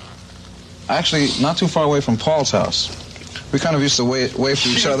 Actually, not too far away from Paul's house. We kind of used to wave to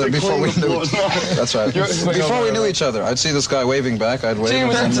each other before we knew each other. That's right. Before we knew each other, I'd see this guy waving back. I'd wave. Gene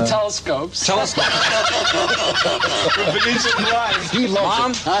was into telescopes. He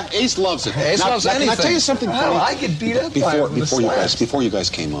loves it. Ace loves it. Ace loves anything. Can I tell you something funny? I get beat up before you guys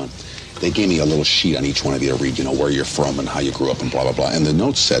came on. They gave me a little sheet on each one of you to read, where you're from and how you grew up and blah, blah, blah. And the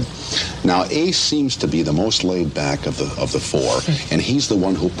note said, now, Ace seems to be the most laid back of the four, and he's the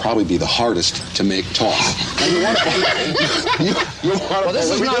one who'll probably be the hardest to make talk. Well, this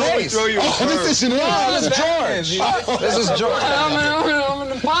is not Ace. This isn't Ace. This is George. This is George. I'm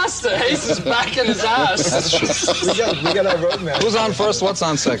an imposter. Ace is back in his ass. That's true. We got our roadmap. Who's on first? What's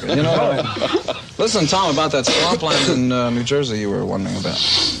on second? Listen, Tom, about that swampland in New Jersey you were wondering about.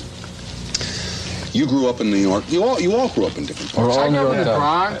 You grew up in New York. You all grew up in different parts. I grew up in the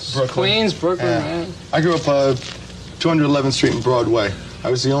Bronx, Queens, Brooklyn. I grew up 211th Street and Broadway. I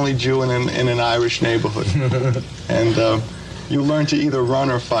was the only Jew in an Irish neighborhood. And you learn to either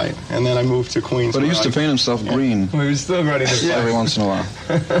run or fight. And then I moved to Queens. But he used to paint himself green. We were still ready to fight every once in a while.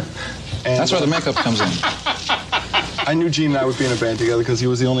 That's where the makeup comes in. I knew Gene and I would be in a band together because he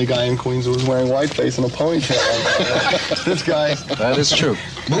was the only guy in Queens who was wearing whiteface and a ponytail. This guy. That is true.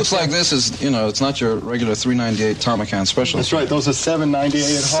 Boots like this is, it's not your regular 398 Tom McCann special. That's right. Those are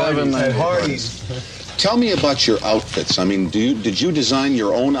 $7.98 at Hardee's. Tell me about your outfits. I mean, did you design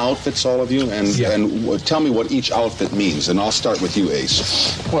your own outfits, all of you? And tell me what each outfit means. And I'll start with you,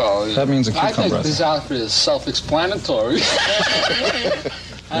 Ace. Well, that means a cucumber. I think this outfit is self-explanatory.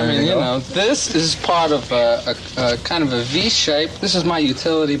 I mean, this is part of a kind of a V shape. This is my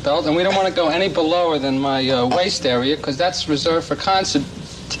utility belt, and we don't want to go any below than my waist area because that's reserved for concert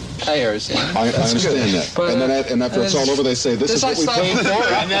payers. I understand that. But, and after it's all over, they say, this is what we paid for.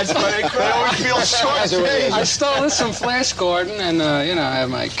 And that's why they always feel short. I stole this from Flash Gordon, and, I have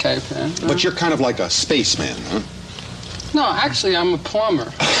my cape. But you're kind of like a spaceman, huh? No, actually, I'm a plumber.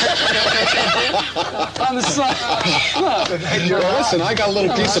 On the side. Listen, I got a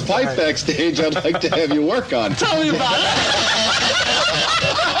little piece of pipe backstage I'd like to have you work on. Tell me about it.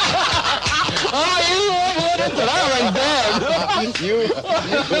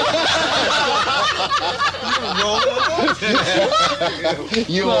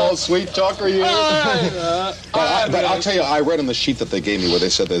 You old sweet talker, you. But I'll tell you, I read on the sheet that they gave me where they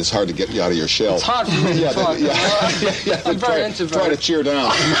said that it's hard to get you out of your shell. It's hard for me to talk. I'm very introverted. Try to cheer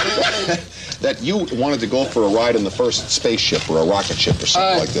down. That you wanted to go for a ride in the first spaceship or a rocket ship or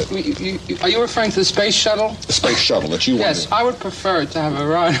something like that. Are you referring to the space shuttle? The space shuttle that you wanted. Yes, I would prefer to have a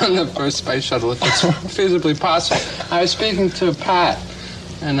ride on the first space shuttle if it's feasibly possible. I was speaking to Pat,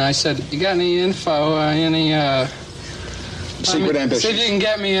 and I said, you got any info, secret ambitions? See if you can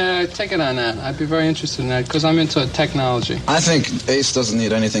get me a ticket on that. I'd be very interested in that, because I'm into technology. I think Ace doesn't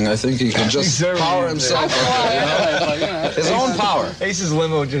need anything. I think he can just power himself. His own power. Ace's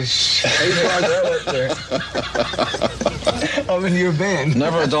limo just I'm in your band.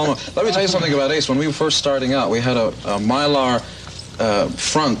 Never a dull moment. Let me tell you something about Ace. When we were first starting out, we had a Mylar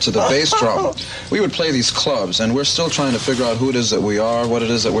front to the bass drum, we would play these clubs, and we're still trying to figure out who it is that we are, what it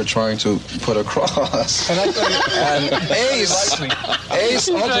is that we're trying to put across. And Ace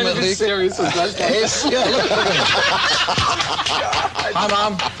ultimately... Ace, yeah, look at him. Hi,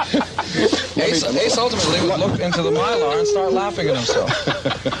 Mom. Ace ultimately would look into the Mylar and start laughing at himself.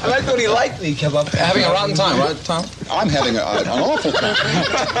 I like when he liked me, kept up. Having a rotten time, right, Tom? I'm having an awful time.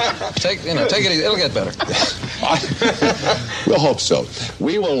 Take it easy. It'll get better. We'll hope so.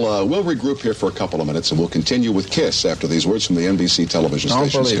 We'll regroup here for a couple of minutes, and we'll continue with Kiss after these words from the NBC television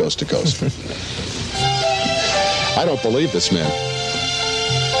stations coast to coast. I don't believe this, man.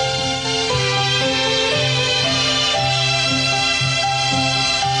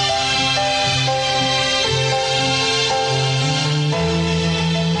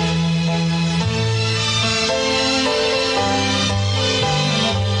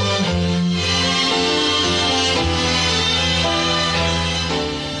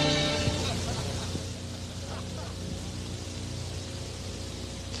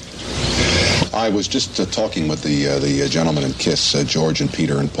 I was just talking with the gentlemen in Kiss, George and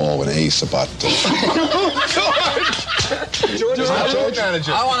Peter and Paul and Ace about... George,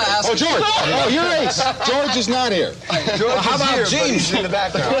 manager. I want to ask... Oh, George! Oh, you're Ace! George is not here. George how about here, Gene? He's in the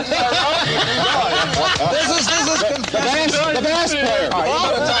background. This is the bass player. All right, you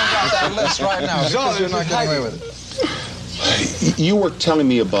better talk about that list right now, because you're not getting away with it. You were telling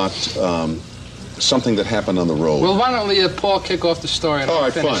me about... something that happened on the road. Well, why don't we Paul kick off the story? All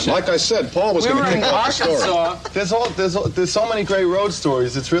right, fine. Like I said, Paul was going to kick off the story. There's so many great road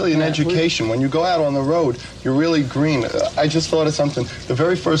stories. It's really an education. When you go out on the road, you're really green. I just thought of something. The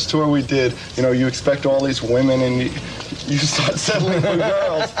very first tour we did, you expect all these women and you start settling for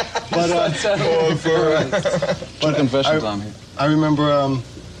girls. But confession time here. I remember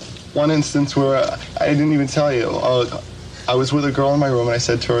one instance where I didn't even tell you. I was with a girl in my room, and I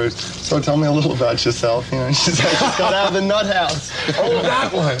said to her, "So tell me a little about yourself." And she said, "I just got out of the nut house." Oh,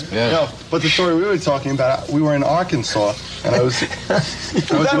 that one. Yeah. No, but the story we were talking about, we were in Arkansas, and I was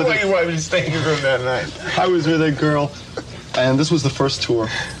that why you wanted me to stay in your room that night? I was with a girl, and this was the first tour,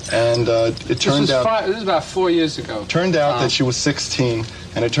 and it turned out... This was about 4 years ago. Turned out that she was 16,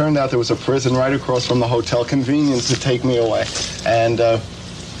 and it turned out there was a prison right across from the hotel, convenient to take me away. And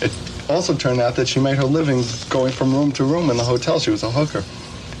it also turned out that she made her living going from room to room in the hotel. She was a hooker.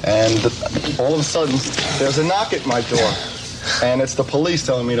 And all of a sudden, there's a knock at my door. And it's the police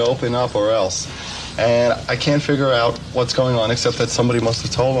telling me to open up or else. And I can't figure out what's going on except that somebody must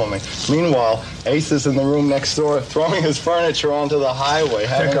have told on me. Meanwhile, Ace is in the room next door throwing his furniture onto the highway,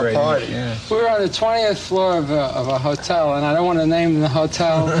 having a party. Yeah. We were on the 20th floor of a hotel, and I don't want to name the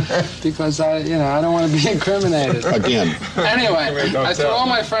hotel because I don't want to be incriminated. Again. Anyway, I threw all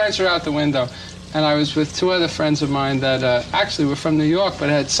my furniture out the window, and I was with two other friends of mine that actually were from New York, but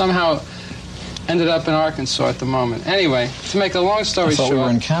had somehow ended up in Arkansas at the moment. Anyway, to make a long story short, we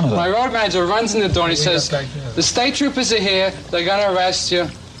were in Canada. My road manager runs in the door and he says, "The state troopers are here. They're going to arrest you."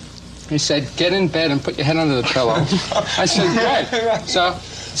 He said, "Get in bed and put your head under the pillow." I said, "Great." So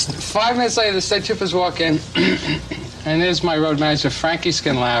 5 minutes later, the state troopers walk in, and there's my road manager, Frankie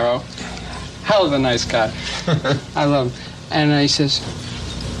Scanlaro. Hell of a nice guy. I love him. And he says,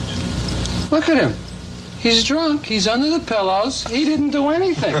 "Look at him. He's drunk. He's under the pillows. He didn't do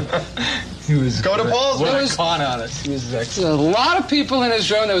anything." Go to Paul's. What a con on us. He was a lot of people in his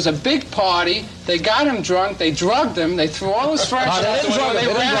room. There was a big party. They got him drunk. They drugged him. They threw all his furniture out the window. They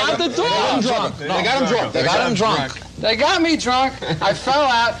ran out the door. They got him drunk. They got him drunk. They got me drunk. I fell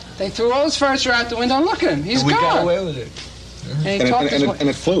out. They threw all his furniture out the window. And look at him. He's we gone. got away with it. And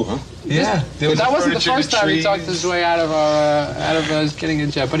it flew, huh? Yeah. That wasn't the first time he talked his way out of getting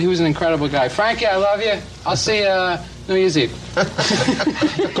in jail. But he was an incredible guy. Frankie, I love you. I'll see you New Year's Eve.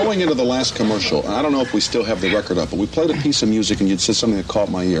 Going into the last commercial, I don't know if we still have the record up, but we played a piece of music and you said something that caught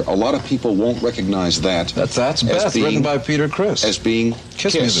my ear. A lot of people won't recognize that. That's Beth, written by Peter Criss. As being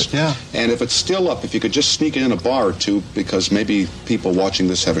Kiss music. Yeah. And if it's still up, if you could just sneak it in a bar or two, because maybe people watching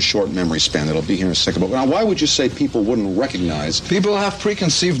this have a short memory span. It'll be here in a second. But now, why would you say people wouldn't recognize? People have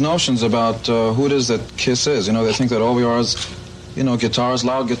preconceived notions about who it is that Kiss is. They think that all we are is, guitars,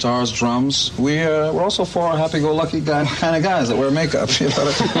 loud guitars, drums. We're also four happy-go-lucky kind of guys that wear makeup. No.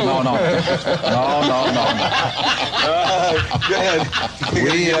 Go ahead.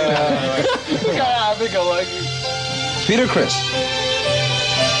 Happy-go-lucky. Peter Criss.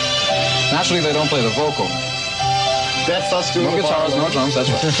 Naturally, they don't play the vocal. That's us doing no guitars, no drums. That's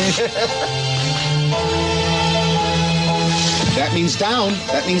right. That means down.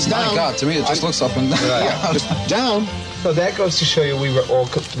 That means down. My God, to me, it just looks up and down. Just down. No, that goes to show you we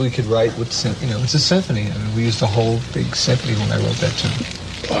could write with, it's a symphony. I mean, we used a whole big symphony when I wrote that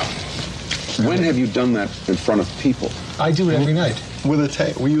tune. When have you done that in front of people? I do it every night. With a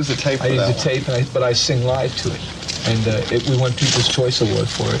tape. We use a tape for I that use a tape, but I sing live to it. And we won People's Choice Award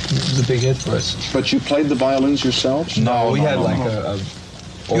for it. It was a big hit for us. But you played the violins yourselves? No, we had a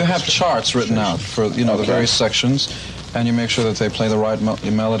you have charts written out for, the various sections, and you make sure that they play the right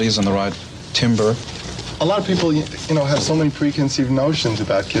melodies and the right timbre. A lot of people, have so many preconceived notions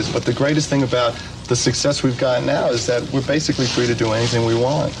about Kiss, but the greatest thing about the success we've got now is that we're basically free to do anything we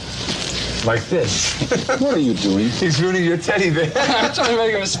want. Like this. What are you doing? He's ruining your teddy bear. I'm trying to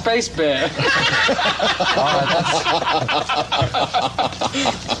make him a space bear.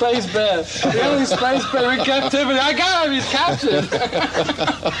 Space bear. The only space bear in captivity. I got him. He's captured.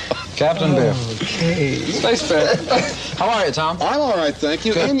 Captain Bear. Okay. Space bear. How are you, Tom? I'm all right, thank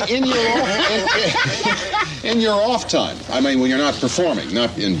you. In your off time. I mean, when you're not performing,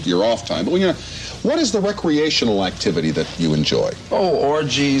 not in your off time, but when you're... What is the recreational activity that you enjoy? Oh,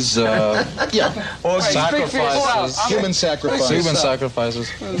 orgies, or sacrifices. Human sacrifices. Human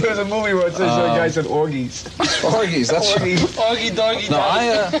sacrifices. There's a movie where it says guys said orgies. Orgies, that's right. Orgy, doggy, No,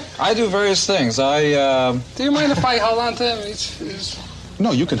 I do various things. Do you mind if I hold on to him?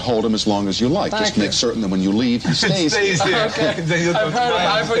 No, you can hold him as long as you like. Just make certain that when you leave, he stays here. Okay.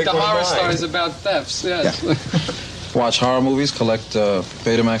 I've heard the horror stories about thefts, yes. Yeah. Watch horror movies, collect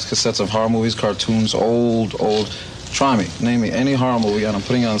Betamax cassettes of horror movies, cartoons, old. Try me. Name me any horror movie, and I'm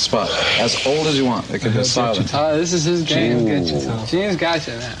putting you on the spot. As old as you want. It could be silent. This is his game. Gene's got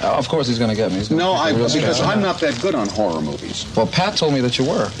you now. Of course he's going to get me. Because I'm not that good on horror movies. Well, Pat told me that you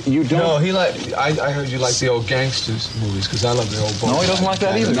were. You don't? No, I heard you like the old gangsters movies, because I love the old... No, he doesn't like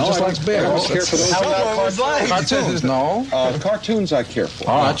that either. No, he just likes bears. I don't care for those. Cartoons, no. Cartoons I care for.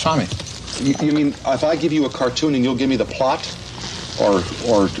 All right, try me. You mean if I give you a cartoon and you'll give me the plot? Or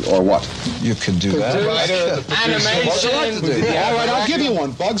what? You could do that. Animation. All right, I'll give you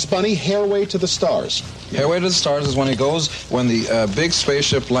one. Bugs Bunny, Hairway to the Stars. Hairway to the Stars is when the big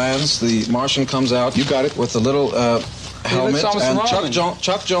spaceship lands, the Martian comes out. You got it. With the little helmet, and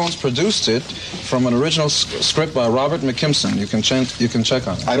Chuck Jones produced it from an original script by Robert McKimson. You can check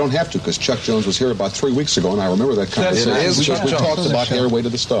on it. I don't have to, because Chuck Jones was here about 3 weeks ago, and I remember that conversation. It is Chuck We Jones. talked about Hairway to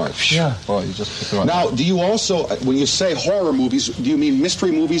the Stars. Yeah. Well, you just picked it right. Now, do you also, when you say horror movies, do you mean mystery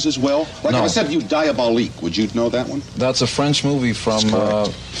movies as well? Like No. I said, you Diabolique. Would you know that one? That's a French movie from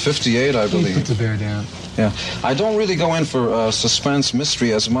 58, I believe. Put the bear down. Yeah. I don't really go in for suspense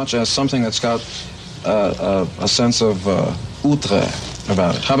mystery as much as something that's got a sense of outre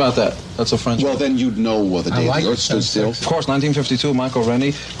about it. How about that? That's a French Well, then you'd know the day the Earth stood still. Of course, 1952, Michael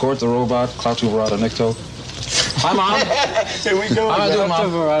Rennie, Gort the Robot, Klaatu Verada Nikto. Hi, Mom. Here we go. How am I doing,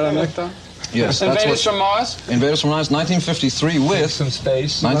 Mom? Yes, that's Invaders from Mars? Invaders from Mars, 1953 with... Some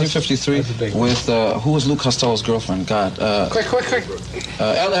space. 1953 with... who was Luke Costello's girlfriend? God. Quick.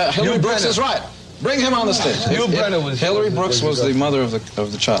 Hillary Brooks is right. Bring him on the stage. Hillary Brooks was the mother of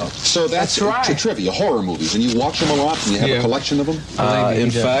the child. So that's right. Trivia, horror movies, and you watch them a lot, and you have a collection of them?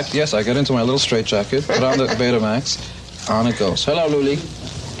 In fact, yes, I get into my little straitjacket, put on the Betamax, on it goes. Hello, Luli.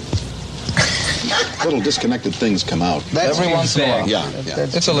 Little disconnected things come out. Every once in a while. Yeah.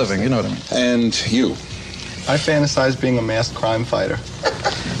 It's a living, you know what I mean. And you? I fantasize being a masked crime fighter.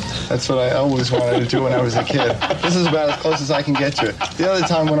 That's what I always wanted to do when I was a kid. This is about as close as I can get to it. The other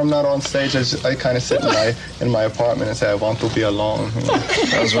time when I'm not on stage, I kind of sit in my apartment and say, I want to be alone.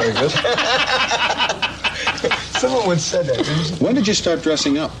 That was very good. Someone once said that. When did you start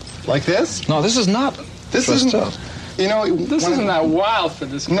dressing up? Like this? No, this is not. This isn't. Up. This isn't that wild for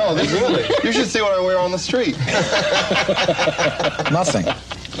this. No, this really. You should see what I wear on the street. Nothing.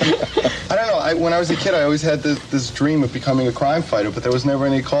 I don't know. When I was a kid, I always had this dream of becoming a crime fighter, but there was never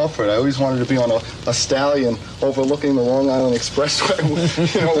any call for it. I always wanted to be on a stallion overlooking the Long Island Expressway,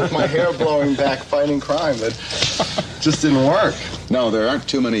 with my hair blowing back, fighting crime. But just didn't work. No, there aren't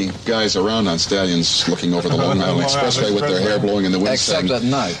too many guys around on stallions looking over the Long Island Expressway with their hair blowing in the wind. Except at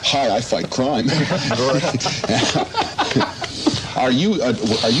night. Hi, I fight crime. Are you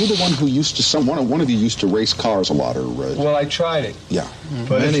the one who used to one of you used to race cars a lot, or? Well, I tried it. Yeah,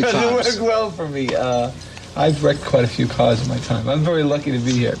 but many it doesn't times. work well for me. I've wrecked quite a few cars in my time. I'm very lucky to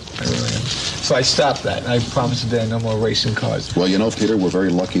be here. I really am. So I stopped that, and I promised today no more racing cars. Well, Peter, we're very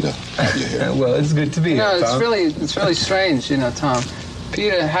lucky to have you here. Well, it's good to be here, Tom. It's really strange, Tom.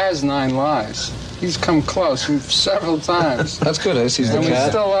 Peter has 9 lives. He's come close several times. That's good, Ace. He's the cat. And we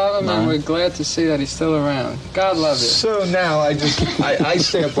still love him, and we're glad to see that he's still around. God love you. So now I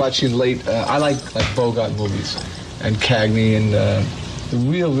stay up watching late. I like Bogart movies and Cagney and the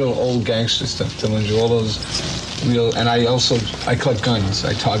real old gangster stuff. Dillinger, all those real, and I collect guns.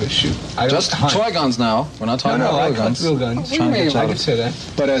 I target shoot. I don't Just hunt. toy guns now. We're not talking about real guns. Real guns. I can say that.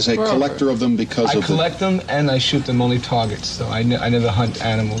 But as a collector of them, because I collect them and I shoot them only targets. So I never hunt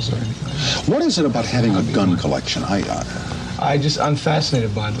animals or anything like that. What is it about having a gun collection? I'm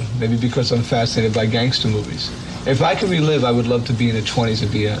fascinated by them. Maybe because I'm fascinated by gangster movies. If I could relive, I would love to be in the 20s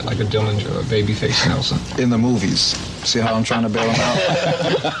and be like a Dillinger or a Babyface Nelson. In the movies. See how I'm trying to bail him out?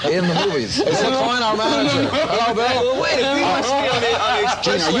 In the movies. Is LaCoin our manager? Hello, Bill. Wait, if he wants to be on the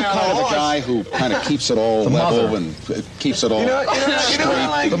Gene, are you kind of the guy who kind of keeps it all level and keeps it all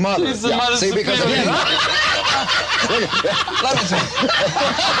straight? The mother. He's the mother See, because again...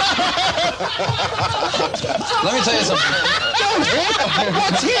 Let me tell you something.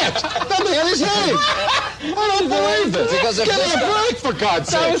 What's hit? The man is hitting. I don't believe this. Because if Give me a break, for God's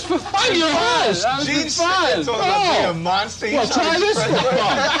sake. I'm your host. Gene's fun. Oh, a monster. Well, try this for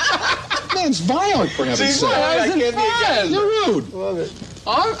fun. Man's violent, for heaven's sake. I can't be against. You're rude. Love it.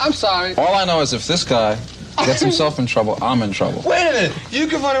 I'm sorry. All I know is if this guy gets himself in trouble, I'm in trouble. Wait a minute. You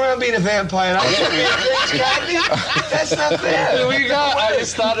can run around being a vampire and I can be a bitch, That's not fair. Here we go. I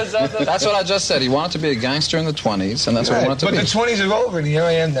just started something. That's what I just said. He wanted to be a gangster in the 20s, and that's what he wanted to be. But the 20s are over, and here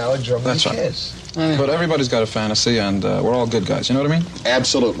I am now, a drummer. That's right. Kiss. But everybody's got a fantasy, and we're all good guys. You know what I mean?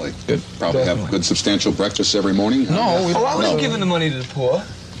 Absolutely. Good. Probably have good substantial breakfasts every morning. No. I wasn't giving the money to the poor.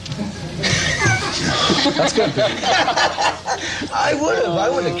 That's good. I would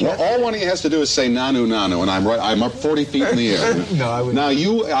have. Well, all one he has to do is say nanu nanu, and I'm up 40 feet in the air. No, I wouldn't. Now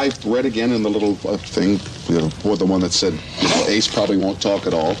I read again in the little thing, the one that said Ace probably won't talk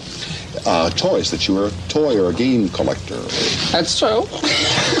at all. Toys, that you were a toy or a game collector. That's true.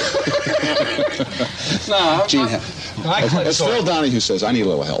 No, Gene, it's Phil Donahue says, I need a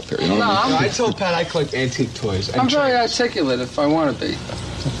little help here. You know what I mean? I told Pat I collect antique toys. I'm very articulate if I want to be.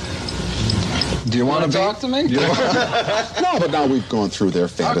 Do you want to talk to me? No, but now we've gone through their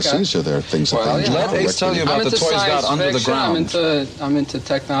fantasies or their things that they enjoy. Let Ace tell you about the toys got under the ground. I'm into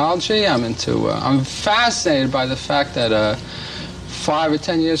technology. I'm fascinated by the fact that 5 or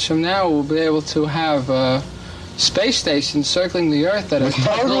 10 years from now we'll be able to have space stations circling the Earth that are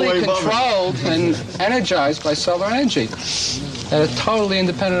totally controlled and energized by solar energy, that are totally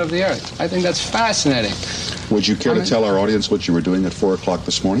independent of the Earth. I think that's fascinating. Would you care to tell our audience what you were doing at 4 o'clock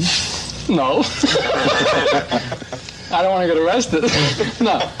this morning? No. I don't want to get arrested.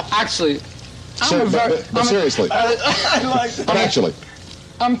 No, actually, seriously. Actually.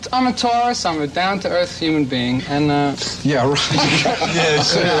 I'm a Taurus. I'm a down-to-earth human being, and yeah, right. Yeah,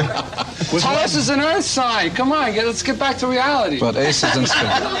 sure. Taurus is an Earth sign. Come on, let's get back to reality. But Ace is instinct.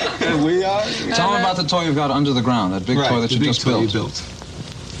 And we are. Tell him about the toy you've got under the ground. That big toy that you just built.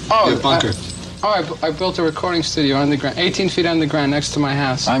 Oh, bunker. I built a recording studio underground, 18 feet underground, next to my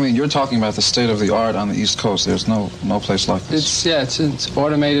house. I mean, you're talking about the state of the art on the East Coast. There's no place like this. It's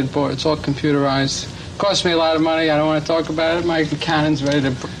automated board. It's all computerized. Cost me a lot of money. I don't want to talk about it. My cannon's ready to.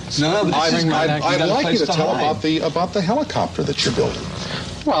 No, but I'd like you to tell about the helicopter that you're building.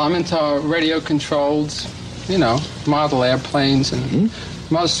 Well, I'm into radio-controlled, model airplanes and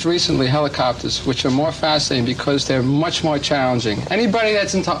most recently helicopters, which are more fascinating because they're much more challenging. Anybody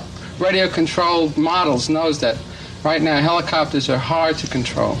that's into radio-controlled models knows that right now helicopters are hard to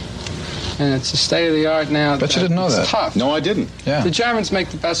control. And it's the state of the art now. Bet you didn't know that. It's tough. No, I didn't. Yeah. The Germans make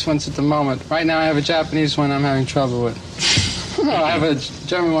the best ones at the moment. Right now I have a Japanese one I'm having trouble with. I have a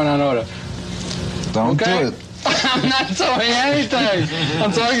German one on order. Don't do it. I'm not doing anything.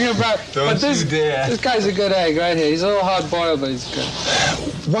 I'm talking about... Don't you dare. This guy's a good egg right here. He's a little hard-boiled, but he's good.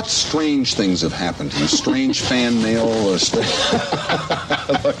 What strange things have happened to you? Strange fan mail? Or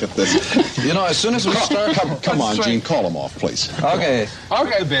Look at this. As soon as we start... Come on, Gene, call him off, please. Okay.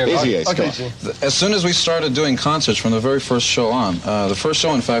 Easy, Ace. Okay, Gene. As soon as we started doing concerts from the very first show on, the first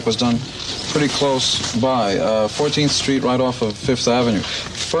show, in fact, was done pretty close by, 14th Street, right off of 5th Avenue.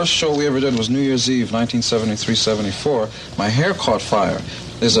 First show we ever did was New Year's Eve, 1973-74. My hair caught fire.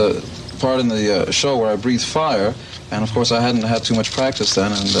 There's a part in the show where I breathe fire, and of course I hadn't had too much practice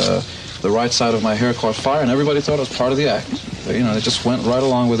then, and the right side of my hair caught fire, and everybody thought it was part of the act. They just went right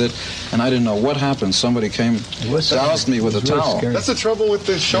along with it, and I didn't know what happened. Somebody came, doused me with a towel. That's the trouble with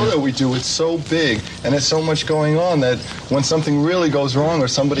the show that we do. It's so big, and there's so much going on that when something really goes wrong or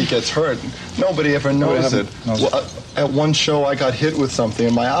somebody gets hurt, nobody ever knows it. Well, at one show, I got hit with something,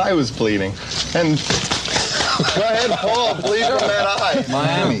 and my eye was bleeding. And go ahead, Paul, bleed from that eye.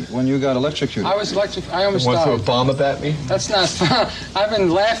 Miami, when you got electrocuted. I was electrocuted. I almost died. Want to throw a bomb up at me? That's not fun. I've been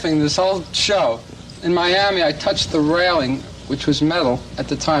laughing this whole show. In Miami, I touched the railing, which was metal at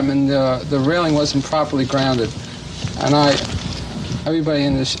the time, and the railing wasn't properly grounded. And everybody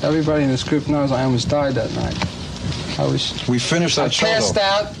in this group knows I almost died that night. We finished that show, passed though.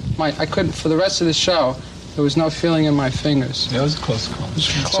 out. I couldn't, for the rest of the show, there was no feeling in my fingers. Yeah, it was a close call.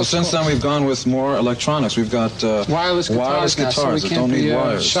 So since then, we've gone with more electronics. We've got wireless guitars now, so we that can't don't be need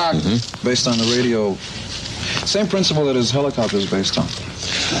wires. shocked. Based on the radio. Same principle that his helicopter is based on.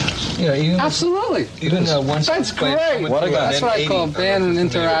 Yeah, absolutely. Even once that's great. That's what I call band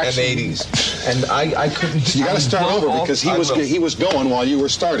interaction. M80s, and I couldn't. You got to start over because he was going while you were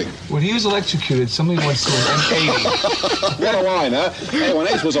starting. When he was electrocuted, somebody once said an M80. What a line, huh? Hey, when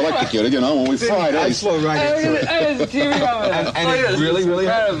Ace was electrocuted, when we fried I Ace. slowed right into it. There's a TV over there. And it really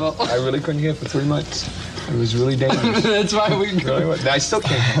incredible. I really couldn't hear for 3 months. It was really dangerous. That's why we. I still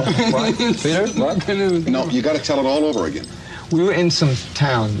can't hear. What? Peter? What? No, you got to tell it all over again. We were in some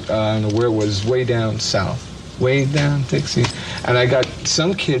town, I don't know where it was, way down south. Way down Dixie. And I got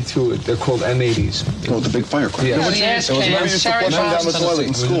some kid through it. They're called M80s. Oh, the big firecracker. Yeah. Yes, it was in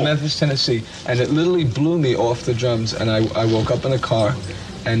Memphis, Tennessee. And it literally blew me off the drums. And I woke up in a car.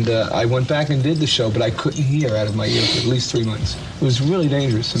 And I went back and did the show, but I couldn't hear out of my ear for at least 3 months. It was really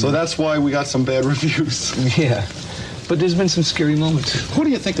dangerous. So that's why we got some bad reviews. Yeah. But there's been some scary moments. Who do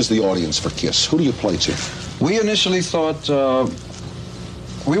you think is the audience for KISS? Who do you play to? We initially thought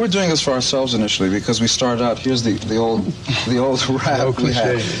we were doing this for ourselves initially because we started out. Here's the old rap we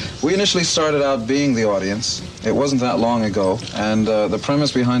had. We initially started out being the audience. It wasn't that long ago, and the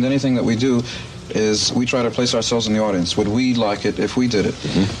premise behind anything that we do is we try to place ourselves in the audience. Would we like it if we did it?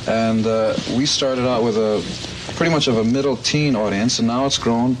 Mm-hmm. And we started out with pretty much of a middle teen audience, and now it's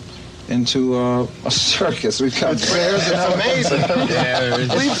grown into a circus. We've got bears. It's amazing.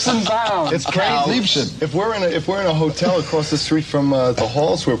 Leaps and bounds. It's crazy. If we're in a hotel across the street from the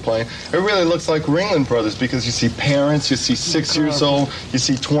halls we're playing, it really looks like Ringling Brothers because you see parents, you see 6 years old, you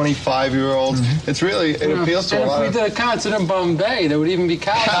see 25-year-olds. Mm-hmm. It's really it appeals to a lot. And if we did a concert in Bombay, there would even be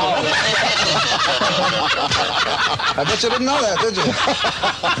cows. I bet you didn't know that, did you?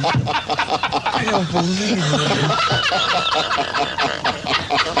 I don't believe it.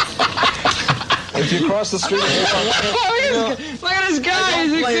 If you cross the street, look at this guy.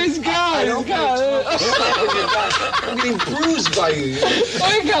 He's a guy. I'm getting bruised by you.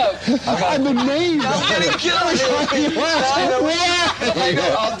 Wake up. I've been made. I'm getting killed.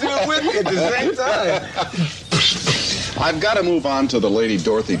 I'll do it with you at the same time. I've got to move on to the lady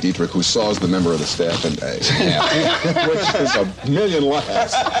Dorothy Dietrich, who saws the member of the staff in half, which is a million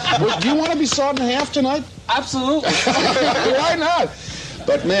laughs. Do you want to be sawed in half tonight? Absolutely. Why not?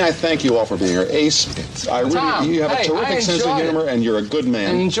 But may I thank you all for being here. Ace, Tom, you have a terrific sense of humor, and you're a good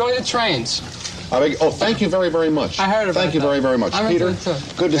man. And enjoy the trains. Thank you very, very much. I heard about Thank you very, very much. Peter,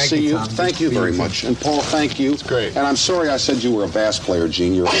 good to see you. Tom. Thank you very much. And Paul, thank you. It's great. And I'm sorry I said you were a bass player,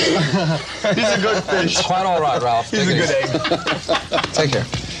 Gene. He's a good fish. Quite all right, Ralph. He's a good egg. Take care.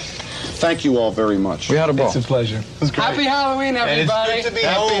 Thank you all very much. We had a ball. It's a pleasure. Happy Halloween, everybody. And it's good to be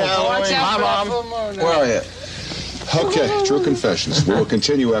home. Watch out for Mom. full moon. Where are you? Okay, True Confessions. We will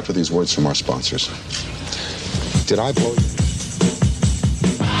continue after these words from our sponsors. Did I blow you?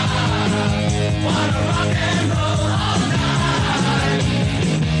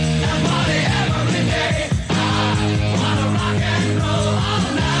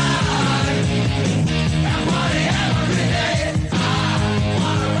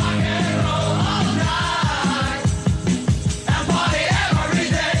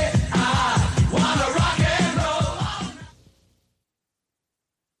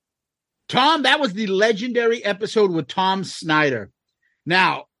 Tom, that was the legendary episode with Tom Snyder.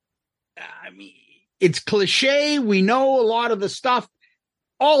 Now, I mean, it's cliche. We know a lot of the stuff.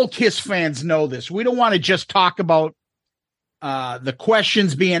 All KISS fans know this. We don't want to just talk about the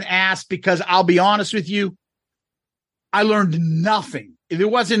questions being asked because I'll be honest with you, I learned nothing. If it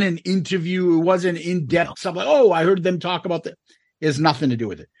wasn't an interview, it wasn't in-depth stuff like, oh, I heard them talk about that. It has nothing to do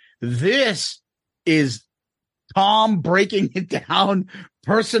with it. This is Tom breaking it down,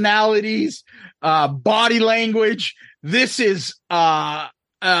 personalities, body language. This is a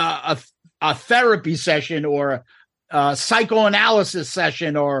therapy session or a psychoanalysis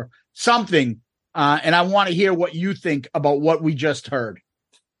session or something. And I want to hear what you think about what we just heard.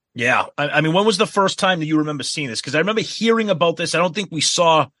 Yeah. I mean, when was the first time that you remember seeing this? Because I remember hearing about this. I don't think we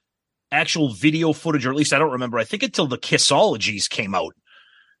saw actual video footage, or at least I don't remember. I think until the Kissologies came out.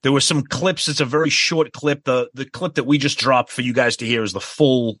 There were some clips. It's a very short clip. The clip that we just dropped for you guys to hear is the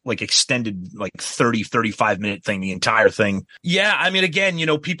full, like, extended, like 30, 35-minute thing, the entire thing. Yeah, I mean, again, you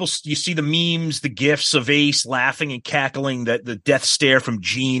know, people, you see the memes, the GIFs of Ace laughing and cackling, the death stare from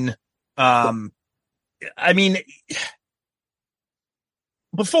Gene. I mean,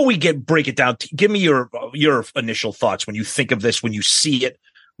 before we break it down, give me your initial thoughts when you think of this, when you see it,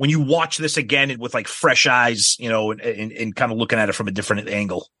 when you watch this again with like fresh eyes, you know, and kind of looking at it from a different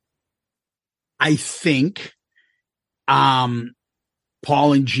angle? I think Paul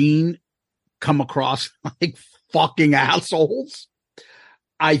and Gene come across like fucking assholes.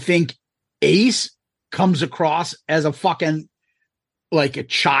 I think Ace comes across as a fucking like a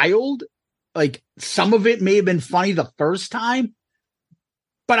child. Like some of it may have been funny the first time,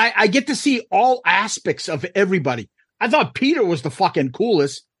 but I get to see all aspects of everybody. I thought Peter was the fucking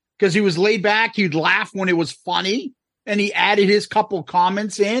coolest because he was laid back. He'd laugh when it was funny, and he added his couple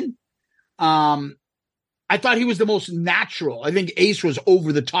comments in. I thought he was the most natural. I think Ace was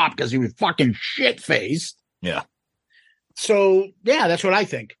over the top because he was fucking shit-faced. Yeah. So, yeah, that's what I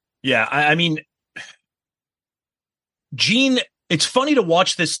think. Yeah, I mean, Gene, it's funny to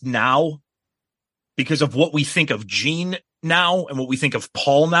watch this now because of what we think of Gene now and what we think of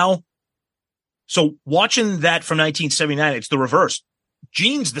Paul now. So watching that from 1979, it's the reverse.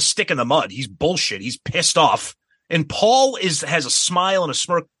 Gene's the stick in the mud. He's bullshit. He's pissed off. And Paul has a smile and a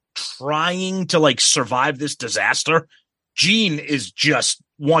smirk trying to like survive this disaster. Gene is just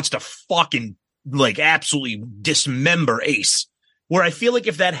wants to fucking like absolutely dismember Ace. Where I feel like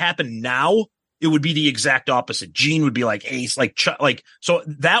if that happened now, it would be the exact opposite. Gene would be like Ace, so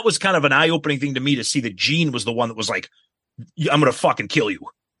that was kind of an eye-opening thing to me to see that Gene was the one that was like, I'm going to fucking kill you.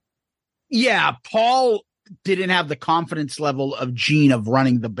 Yeah, Paul didn't have the confidence level of Gene of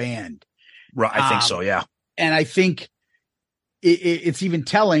running the band. Right, I think so, yeah. And I think it's even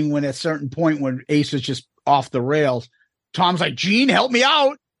telling when at a certain point when Ace was just off the rails, Tom's like, Gene, help me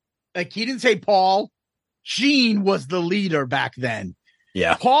out. Like, he didn't say Paul. Gene was the leader back then.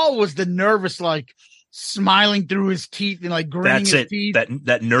 Yeah. Paul was the nervous, like, smiling through his teeth and, like, gritting his teeth.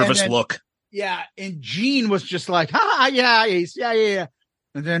 That nervous look. Yeah, and Gene was just like, yeah, Ace, yeah.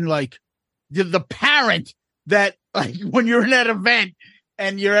 And then, like, the parent that, like, when you're in that event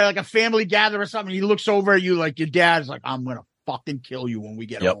and you're at, like, a family gathering or something, he looks over at you like your dad's like, I'm going to fucking kill you when we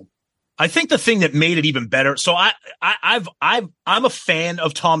get home. I think the thing that made it even better. So I'm a fan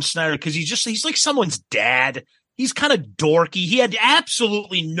of Tom Snyder because he's like someone's dad. He's kind of dorky. He had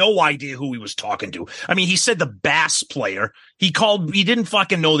absolutely no idea who he was talking to. I mean, he said the bass player. He didn't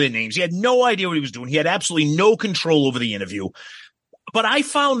fucking know their names. He had no idea what he was doing. He had absolutely no control over the interview. But I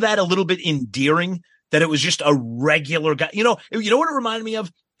found that a little bit endearing that it was just a regular guy. You know what it reminded me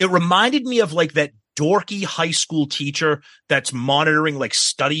of? It reminded me of like that dorky high school teacher that's monitoring like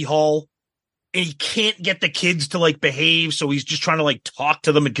study hall. And he can't get the kids to like behave. So he's just trying to like talk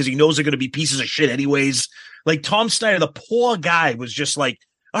to them because he knows they're going to be pieces of shit anyways. Like Tom Snyder, the poor guy was just like,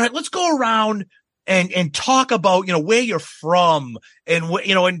 all right, let's go around and talk about, you know, where you're from and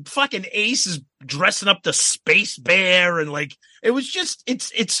and fucking Ace is dressing up the Space Bear. And like, it was just,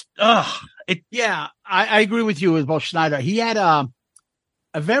 yeah, I agree with you about Schneider. He had a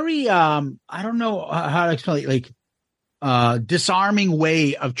very, I don't know how to explain it, like, disarming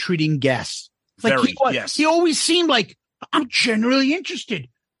way of treating guests. Like he always seemed like, I'm generally interested.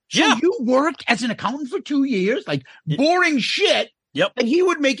 So you worked as an accountant for 2 years, like boring shit. Yep. And he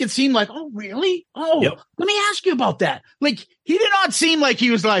would make it seem like, oh, really? Oh, let me ask you about that. Like, he did not seem like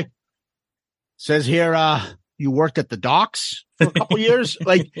he was like, says here, you worked at the docks for a couple years.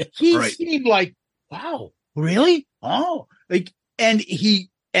 Like, he seemed like, wow, really? Oh, like, and he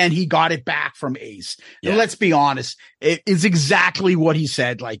got it back from Ace. Yeah. And let's be honest, it is exactly what he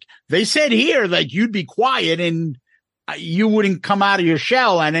said. Like, they said here, like, you'd be quiet and you wouldn't come out of your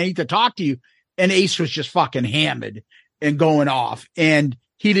shell and I need to talk to you. And Ace was just fucking hammered and going off. And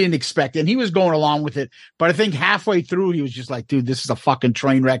he didn't expect it. And he was going along with it. But I think halfway through, he was just like, dude, this is a fucking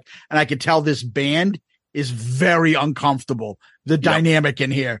train wreck. And I could tell this band is very uncomfortable, the dynamic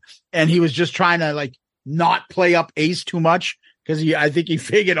in here. And he was just trying to, like, not play up Ace too much. Because I think he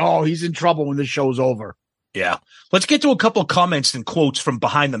figured, he's in trouble when the show's over. Yeah. Let's get to a couple comments and quotes from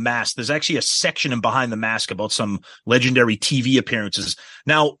Behind the Mask. There's actually a section in Behind the Mask about some legendary TV appearances.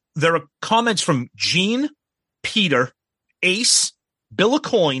 Now, there are comments from Gene, Peter, Ace, Bill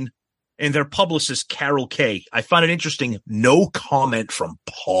Aucoin, and their publicist, Carol Kay. I find it interesting. No comment from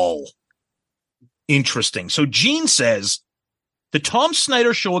Paul. Interesting. So Gene says, the Tom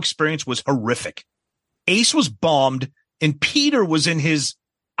Snyder show experience was horrific. Ace was bombed. And Peter was in his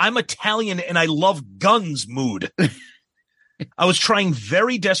I'm Italian and I love guns mood. I was trying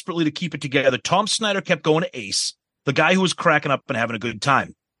very desperately to keep it together. Tom Snyder kept going to Ace, the guy who was cracking up and having a good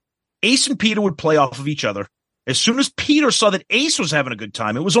time. Ace and Peter would play off of each other. As soon as Peter saw that Ace was having a good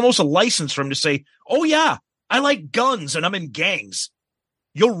time, it was almost a license for him to say, oh, yeah, I like guns and I'm in gangs.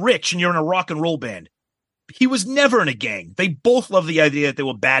 You're rich and you're in a rock and roll band. He was never in a gang. They both loved the idea that they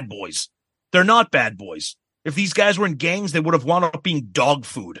were bad boys. They're not bad boys. If these guys were in gangs, they would have wound up being dog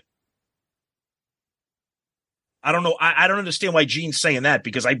food. I don't know. I don't understand why Gene's saying that,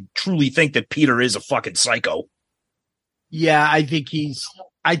 because I truly think that Peter is a fucking psycho. Yeah, I think he's,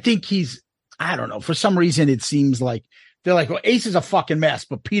 I don't know. For some reason, it seems like they're like, well, Ace is a fucking mess,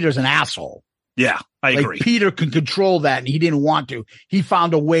 but Peter's an asshole. Yeah, I agree. Peter can control that, and he didn't want to. He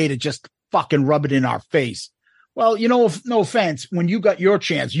found a way to just fucking rub it in our face. Well, no offense. When you got your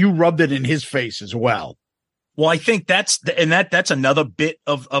chance, you rubbed it in his face as well. Well, I think that's another bit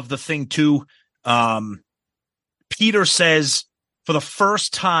of the thing too. Peter says, for the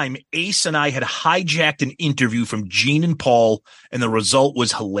first time, Ace and I had hijacked an interview from Gene and Paul, and the result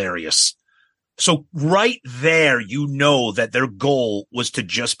was hilarious. So right there, you know that their goal was to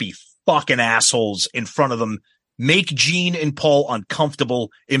just be fucking assholes in front of them, make Gene and Paul uncomfortable,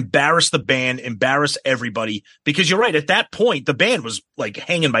 embarrass the band, embarrass everybody. Because you're right, at that point, the band was like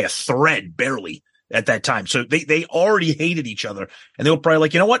hanging by a thread, barely at that time. So they already hated each other, and they were probably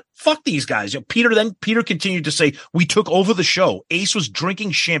like, you know what? Fuck these guys. Peter continued to say, we took over the show. Ace was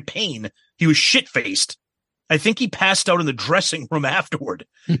drinking champagne. He was shit-faced. I think he passed out in the dressing room afterward.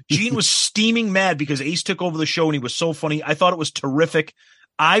 Gene was steaming mad because Ace took over the show, and he was so funny. I thought it was terrific.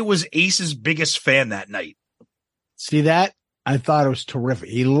 I was Ace's biggest fan that night. See that? I thought it was terrific.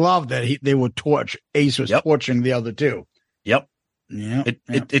 He loved that they would torch. Ace was torching the other two. Yep. Yeah,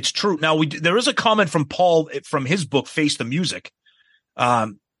 it's true. Now there is a comment from Paul from his book Face the Music.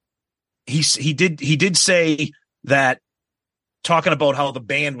 He did say that, talking about how the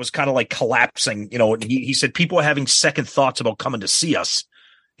band was kind of like collapsing. He said people were having second thoughts about coming to see us.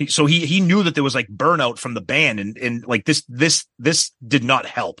 So he knew that there was like burnout from the band, and like this did not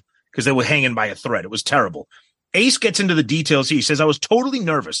help because they were hanging by a thread. It was terrible. Ace gets into the details. He says, I was totally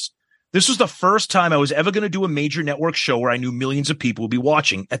nervous. This was the first time I was ever going to do a major network show where I knew millions of people would be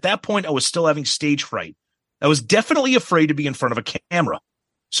watching. At that point, I was still having stage fright. I was definitely afraid to be in front of a camera.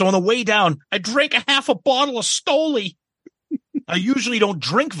 So on the way down, I drank a half a bottle of Stoli. I usually don't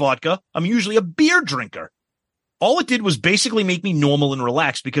drink vodka. I'm usually a beer drinker. All it did was basically make me normal and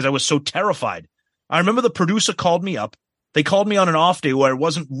relaxed because I was so terrified. I remember the producer called me up. They called me on an off day where I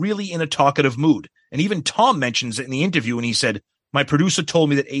wasn't really in a talkative mood. And even Tom mentions it in the interview, and he said, my producer told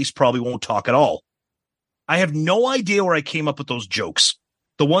me that Ace probably won't talk at all. I have no idea where I came up with those jokes.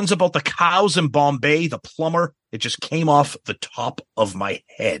 The ones about the cows in Bombay, the plumber, it just came off the top of my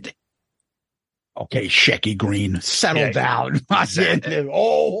head. Okay, Shecky Green, settle down. Exactly.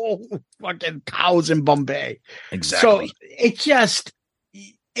 Oh, fucking cows in Bombay. Exactly. So it just,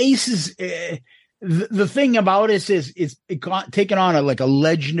 Ace is, the thing about it is it got taken on a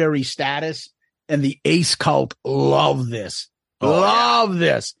legendary status, and the Ace cult love this.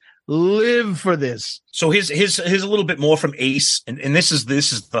 This. Live for this. So here's a little bit more from Ace, and this is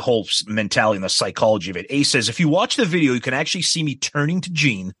the whole mentality and the psychology of it. Ace says, if you watch the video, you can actually see me turning to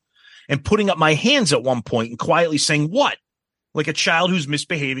Gene and putting up my hands at one point and quietly saying, what? Like a child who's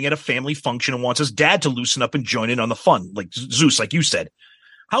misbehaving at a family function and wants his dad to loosen up and join in on the fun, like Zeus, like you said.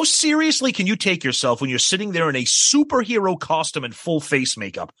 How seriously can you take yourself when you're sitting there in a superhero costume and full face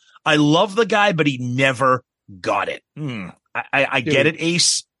makeup? I love the guy, but he never got it. I get it,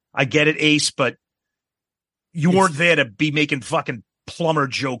 Ace. I get it, Ace, but you weren't there to be making fucking plumber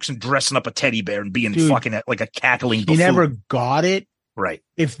jokes and dressing up a teddy bear and being fucking like a cackling buffoon. He never got it. Right.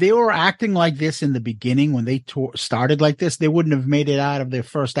 If they were acting like this in the beginning, when they started like this, they wouldn't have made it out of their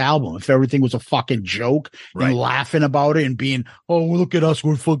first album. If everything was a fucking joke and laughing about it and being, oh, look at us,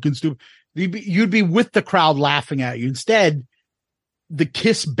 we're fucking stupid. You'd be with the crowd laughing at you. Instead, the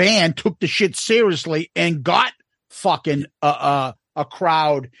Kiss band took the shit seriously and got fucking a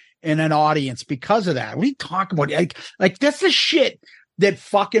crowd and an audience because of that. What are you talking about? Like that's the shit that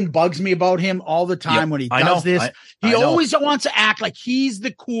fucking bugs me about him all the time when he does this. He always wants to act like he's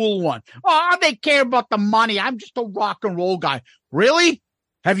the cool one. Oh, they care about the money. I'm just a rock and roll guy. Really?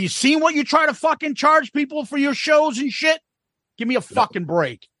 Have you seen what you try to fucking charge people for your shows and shit? Give me a fucking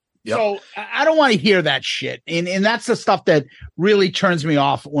break. Yep. So I don't want to hear that shit. And that's the stuff that really turns me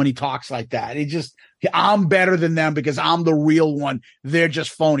off when he talks like that. I'm better than them because I'm the real one. They're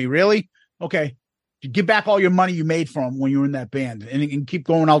just phony. Really? Okay. Give back all your money you made from them when you were in that band and keep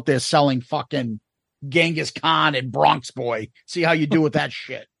going out there selling fucking Genghis Khan and Bronx Boy. See how you do with that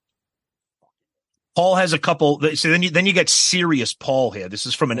shit. Paul has a couple. So then you get serious Paul here. This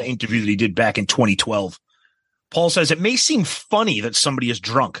is from an interview that he did back in 2012. Paul says, it may seem funny that somebody is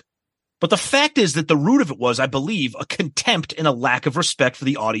drunk, but the fact is that the root of it was, I believe, a contempt and a lack of respect for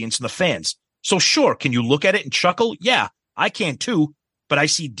the audience and the fans. So sure, can you look at it and chuckle? Yeah, I can too, but I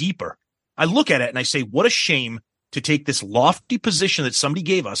see deeper. I look at it and I say, what a shame to take this lofty position that somebody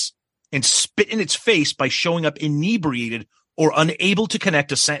gave us and spit in its face by showing up inebriated or unable to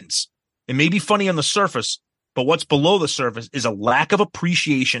connect a sentence. It may be funny on the surface, but what's below the surface is a lack of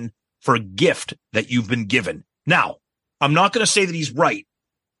appreciation for a gift that you've been given. Now, I'm not going to say that he's right,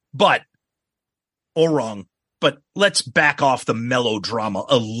 or wrong, but let's back off the melodrama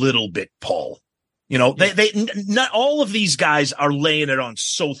a little bit, Paul. You know, they not all of these guys are laying it on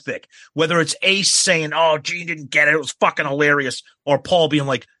so thick, whether it's Ace saying, "Oh, Gene didn't get it. It was fucking hilarious," or Paul being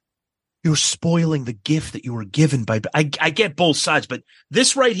like, "You're spoiling the gift that you were given by." I get both sides, but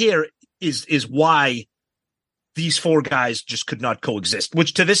this right here is why these four guys just could not coexist,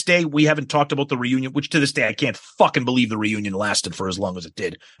 which to this day, we haven't talked about the reunion, which to this day, I can't fucking believe the reunion lasted for as long as it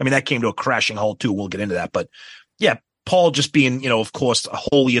did. I mean, that came to a crashing halt too. We'll get into that, but yeah, Paul just being, of course,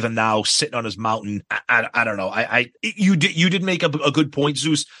 holier than thou, sitting on his mountain. I don't know. You did make a good point,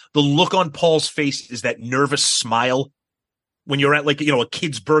 Zeus. The look on Paul's face is that nervous smile when you're at a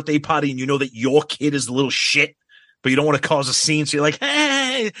kid's birthday party and you know that your kid is the little shit, but you don't want to cause a scene. So you're like,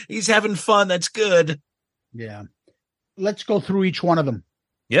 hey, he's having fun. That's good. Yeah. Let's go through each one of them.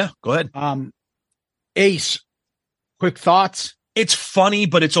 Yeah, go ahead. Ace, quick thoughts. It's funny,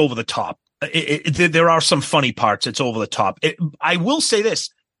 but it's over the top. There are some funny parts. It's over the top. I will say this.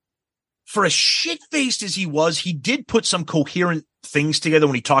 For as shit-faced as he was, he did put some coherent things together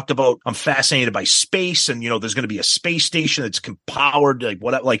when he talked about, I'm fascinated by space, and, there's going to be a space station that's powered, like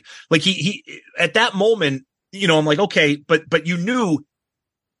whatever. Like he at that moment, I'm like, okay, but you knew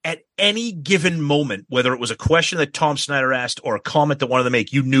at any given moment, whether it was a question that Tom Snyder asked or a comment that wanted to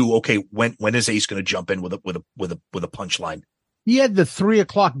make, you knew, okay, when is Ace going to jump in with a punchline? He had the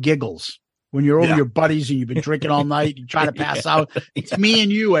 3:00 giggles when you're over your buddies and you've been drinking all night, you try to pass out. It's me and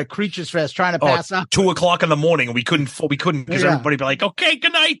you at Creatures Fest trying to pass out. 2:00 in the morning, and we couldn't because everybody be like, okay,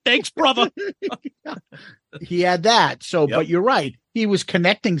 good night, thanks, brother. He had that. So, But you're right. He was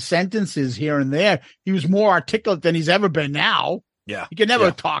connecting sentences here and there. He was more articulate than he's ever been now. Yeah. He can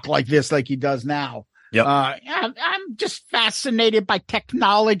never talk like this, like he does now. Yep. I'm just fascinated by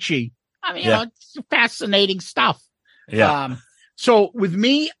technology. I mean, it's fascinating stuff. Yeah. So with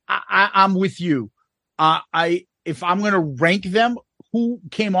me, I'm with you. If I'm going to rank them, who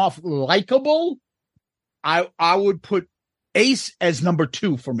came off likable, I would put Ace as number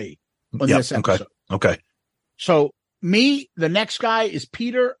 2 for me on this episode. Okay. So me, the next guy is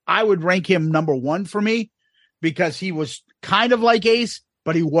Peter. I would rank him number 1 for me because he was kind of like Ace,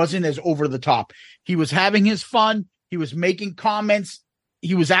 but he wasn't as over the top. He was having his fun. He was making comments.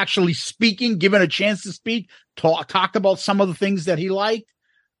 He was actually speaking, given a chance to speak, talked about some of the things that he liked.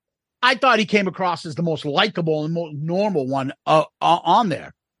 I thought he came across as the most likable and most normal one on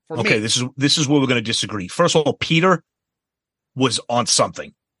there. For me. This is where we're going to disagree. First of all, Peter was on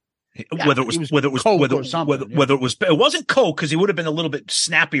something. Yeah, whether it wasn't coke, because he would have been a little bit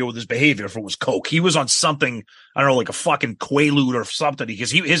snappier with his behavior if it was coke. He was on something, I don't know, like a fucking Quaalude or something,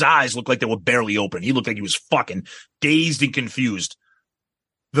 because his eyes looked like they were barely open. He looked like he was fucking dazed and confused.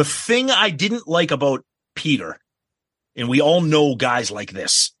 The thing I didn't like about Peter, and we all know guys like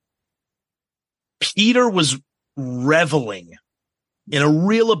this, Peter was reveling in a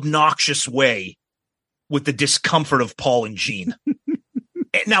real obnoxious way with the discomfort of Paul and Gene.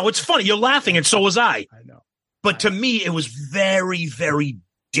 Now, it's funny. You're laughing, and so was I. I know. But to me, it was very, very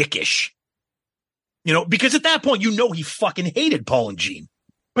dickish. Because at that point, he fucking hated Paul and Gene.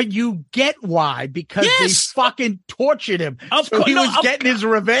 But you get why, because they fucking tortured him. He was getting his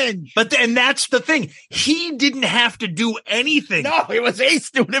revenge. But then that's the thing. He didn't have to do anything. No, it was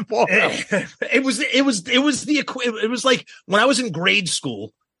Ace doing it for him. It was like when I was in grade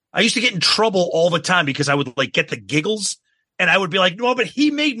school, I used to get in trouble all the time because I would get the giggles. And I would be like, no, but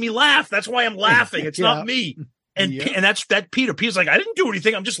he made me laugh. That's why I'm laughing. It's not me. And that's Peter. Peter's like, I didn't do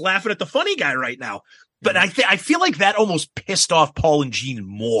anything. I'm just laughing at the funny guy right now. But I feel like that almost pissed off Paul and Gene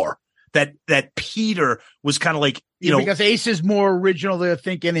more. That Peter was kind of like, because Ace is more original. They're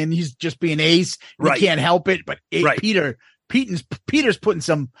thinking, and he's just being Ace. He can't help it. But Peter's putting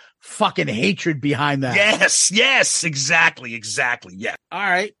some fucking hatred behind that. Yes, exactly. Yeah. All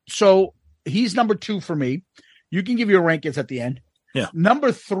right. So he's number 2 for me. You can give your rankings at the end. Yeah.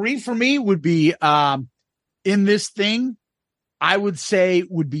 Number 3 for me would be in this thing, I would say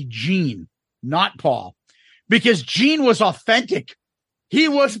would be Gene, not Paul. Because Gene was authentic. He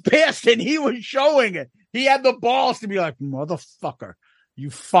was pissed and he was showing it. He had the balls to be like, motherfucker, you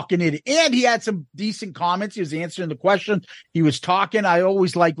fucking idiot. And he had some decent comments. He was answering the question. He was talking. I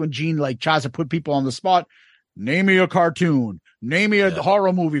always like when Gene tries to put people on the spot. Name me a cartoon. Name me a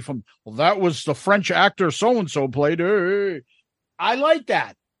horror movie that was the French actor so-and-so played. Hey. I like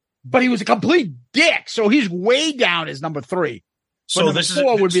that. But he was a complete dick. So he's way down as number 3. So this is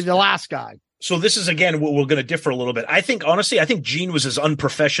 4 would be the last guy. So this is, again, we're going to differ a little bit. I think, honestly, Gene was as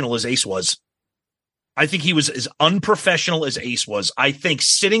unprofessional as Ace was. I think he was as unprofessional as Ace was. I think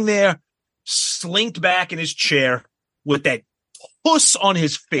sitting there, slinked back in his chair with that puss on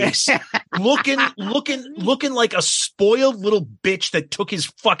his face, looking like a spoiled little bitch that took his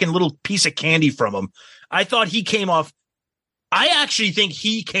fucking little piece of candy from him. I thought he came off. I actually think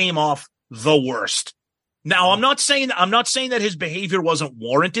he came off the worst. Now, I'm not saying that his behavior wasn't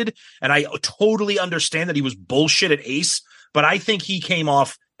warranted, and I totally understand that he was bullshit at Ace, but I think he came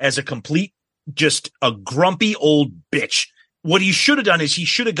off as a complete, just a grumpy old bitch. What he should have done is he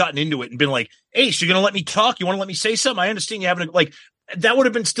should have gotten into it and been like, Ace, you're going to let me talk? You want to let me say something? I understand you having that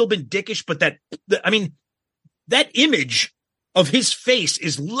would have still been dickish, but that image of his face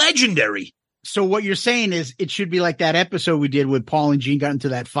is legendary. So what you're saying is it should be like that episode we did with Paul and Gene got into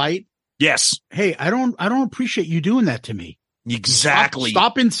that fight. Yes. Hey, I don't appreciate you doing that to me. Exactly.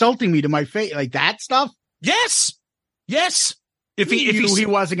 Stop insulting me to my face, like that stuff. Yes. If he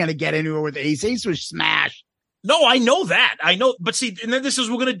wasn't going to get anywhere with Ace, Ace was smashed. No, I know that. I know, but see, and then we're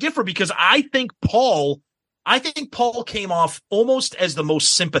going to differ because I think Paul came off almost as the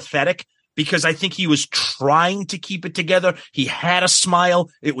most sympathetic because I think he was trying to keep it together. He had a smile.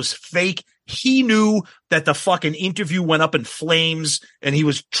 It was fake. He knew that the fucking interview went up in flames and he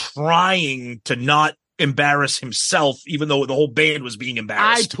was trying to not embarrass himself, even though the whole band was being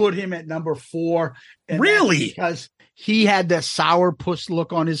embarrassed. I put him at number 4. Really? Because he had that sourpuss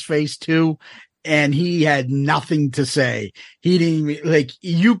look on his face too. And he had nothing to say. He didn't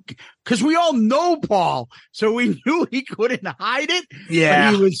even because we all know Paul. So we knew he couldn't hide it. Yeah.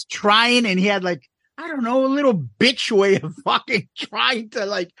 But he was trying and he had I don't know, a little bitch way of fucking trying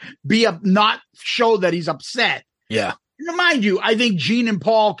to not show that he's upset. Yeah. Now, mind you, I think Gene and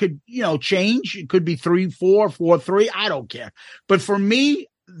Paul could, change. It could be 3-4, 4-3. I don't care. But for me,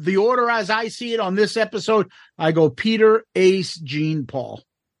 the order as I see it on this episode, I go Peter, Ace, Gene, Paul.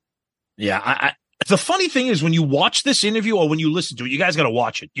 Yeah. The funny thing is when you watch this interview or when you listen to it, you guys got to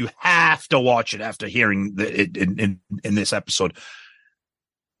watch it. You have to watch it after hearing it in this episode.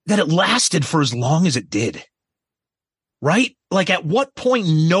 That it lasted for as long as it did. Right? At what point,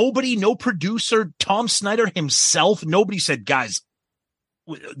 nobody, no producer, Tom Snyder himself, nobody said, guys,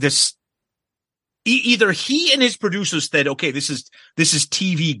 this, either he and his producers said, okay, this is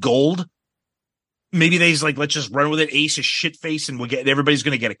TV gold. Maybe they let's just run with it. Ace is shit face and everybody's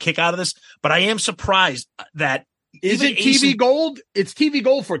going to get a kick out of this. But I am surprised that. Is it TV gold? It's TV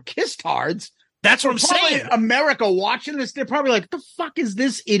gold for Kiss Tards. That's what I'm saying. America watching this, they're probably like, the fuck is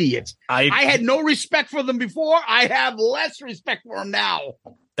this idiot? I had no respect for them before. I have less respect for them now.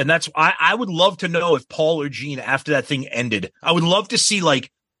 And that's, I would love to know if Paul or Gene, after that thing ended, I would love to see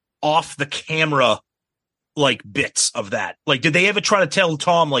off the camera, bits of that. Did they ever try to tell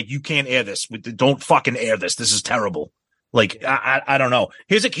Tom, you can't air this? Don't fucking air this. This is terrible. I don't know.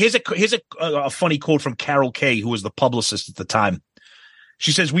 Here's a funny quote from Carol Kay, who was the publicist at the time.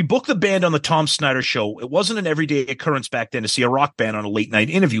 She says, we booked the band on the Tom Snyder show. It wasn't an everyday occurrence back then to see a rock band on a late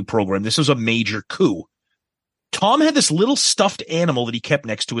night interview program. This was a major coup. Tom had this little stuffed animal that he kept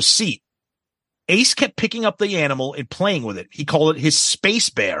next to his seat. Ace kept picking up the animal and playing with it. He called it his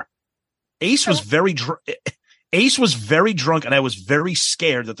space bear. Ace was very drunk, and I was very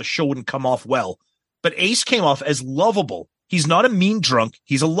scared that the show wouldn't come off well. But Ace came off as lovable. He's not a mean drunk.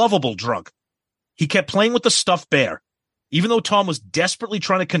 He's a lovable drunk. He kept playing with the stuffed bear. Even though Tom was desperately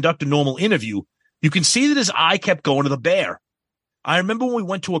trying to conduct a normal interview, you can see that his eye kept going to the bear. I remember when we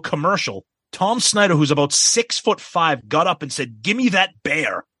went to a commercial, Tom Snyder, who's about 6'5", got up and said, "Give me that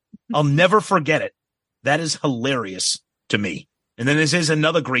bear." I'll never forget it. That is hilarious to me. And then this is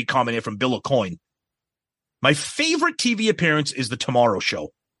another great comment here from Bill O'Coin. My favorite TV appearance is The Tomorrow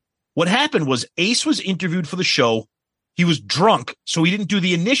Show. What happened was Ace was interviewed for the show. He was drunk, so he didn't do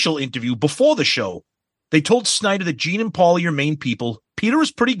the initial interview before the show. They told Snyder that Gene and Paul are your main people. Peter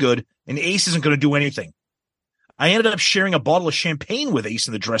is pretty good, and Ace isn't going to do anything. I ended up sharing a bottle of champagne with Ace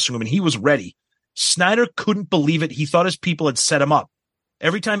in the dressing room, and he was ready. Snyder couldn't believe it. He thought his people had set him up.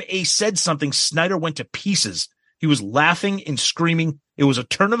 Every time Ace said something, Snyder went to pieces. He was laughing and screaming. It was a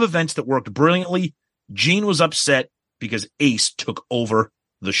turn of events that worked brilliantly. Gene was upset because Ace took over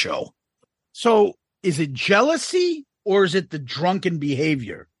the show. So is it jealousy or is it the drunken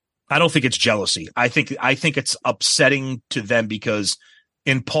behavior? I don't think it's jealousy. I think it's upsetting to them because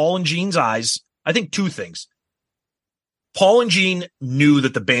in Paul and Gene's eyes, I think two things. Paul and Gene knew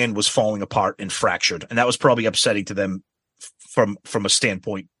that the band was falling apart and fractured, and that was probably upsetting to them from a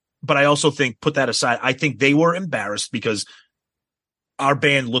standpoint. But I also think, put that aside, I think they were embarrassed because our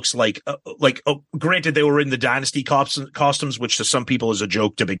band looks like granted they were in the Dynasty costumes, which to some people is a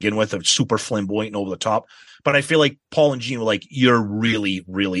joke to begin with, of super flamboyant and over the top. But I feel like Paul and Gene were like, you're really,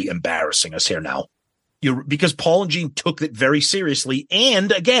 really embarrassing us here now. Because Paul and Gene took it very seriously.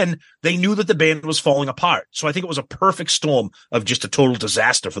 And again, they knew that the band was falling apart. So I think it was a perfect storm of just a total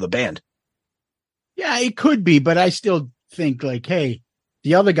disaster for the band. Yeah, it could be, but I still think like, hey,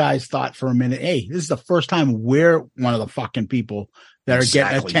 the other guys thought for a minute, hey, this is the first time we're one of the fucking people that are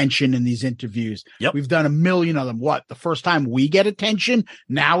getting attention in these interviews. Yep. We've done a million of them. What? The first time we get attention?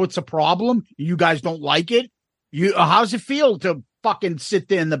 Now it's a problem? You guys don't like it? How's it feel to fucking sit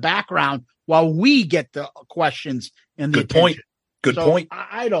there in the background while we get the questions and the attention? Good point.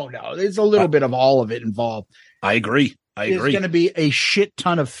 I don't know. There's a little bit of all of it involved. I agree. There's going to be a shit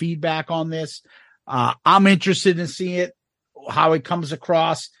ton of feedback on this. I'm interested in seeing it, how it comes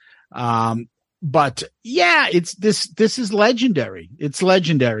across. But yeah, this is legendary. It's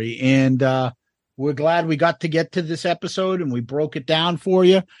legendary. And, we're glad we got to get to this episode and we broke it down for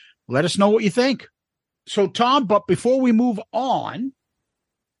you. Let us know what you think. So Tom, but before we move on,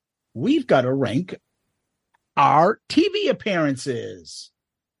 we've got to rank our TV appearances.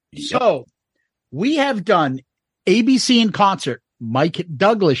 Yep. So we have done ABC in Concert, Mike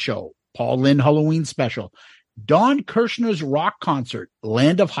Douglas Show, Paul Lynde Halloween Special, Don Kirshner's Rock Concert,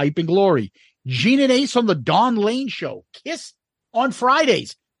 Land of Hype and Glory, Gene and Ace on the Don Lane Show, Kiss on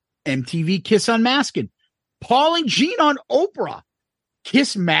Fridays, MTV Kiss Unmasked, Paul and Gene on Oprah,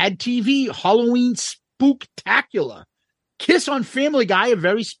 Kiss Mad TV, Halloween Spooktacular, Kiss on Family Guy, a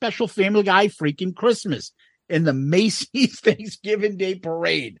very special Family Guy freaking Christmas, and the Macy's Thanksgiving Day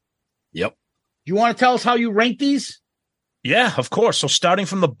Parade. Yep. You want to tell us how you rank these? Yeah, of course. So starting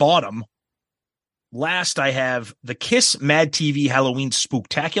from the bottom, last I have the Kiss Mad TV Halloween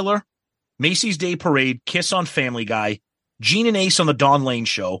Spooktacular, Macy's Day Parade, Kiss on Family Guy, Gene and Ace on the Don Lane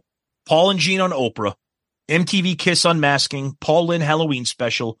Show, Paul and Gene on Oprah, MTV Kiss Unmasking, Paul Lynde Halloween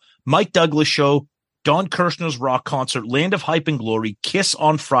Special, Mike Douglas Show, Don Kirshner's Rock Concert, Land of Hype and Glory, Kiss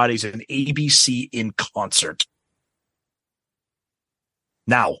on Fridays, and ABC in Concert.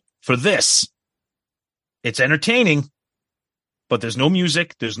 Now, for this, it's entertaining, but there's no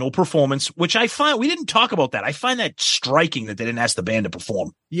music, there's no performance, which I find, we didn't talk about that. I find that striking that they didn't ask the band to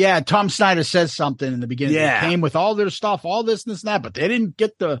perform. Yeah, Tom Snyder says something in the beginning. Yeah. They came with all their stuff, all this and this and that, but they didn't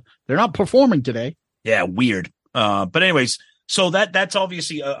get they're not performing today. Yeah, weird. But anyways, so that's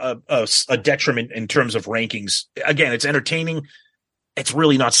obviously a detriment in terms of rankings. Again, it's entertaining. It's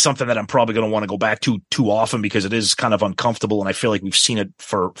really not something that I'm probably going to want to go back to too often because it is kind of uncomfortable, and I feel like we've seen it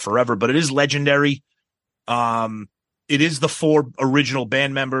for forever. But it is legendary. It is the 4 original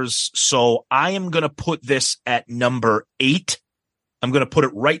band members, so I am going to put this at number 8. I'm going to put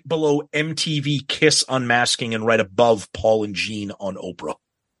it right below MTV Kiss Unmasking and right above Paul and Gene on Oprah.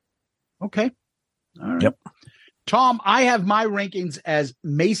 Okay. All right. Yep. Tom, I have my rankings as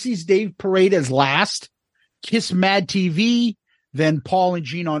Macy's Day Parade as last, Kiss Mad TV, then Paul and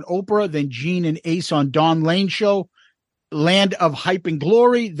Gene on Oprah, then Gene and Ace on Don Lane Show, Land of Hype and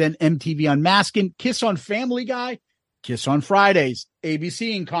Glory, then MTV Unmasking, Kiss on Family Guy, Kiss on Fridays,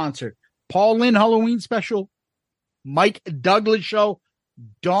 ABC in Concert, Paul Lynde Halloween Special, Mike Douglas Show,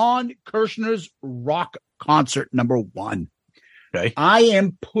 Don Kirshner's Rock Concert, number 1. Okay. I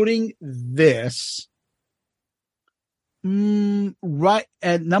am putting this right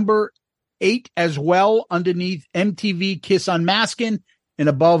at number 8 as well, underneath MTV Kiss Unmasking and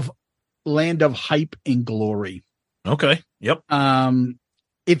above Land of Hype and Glory. Okay. Yep.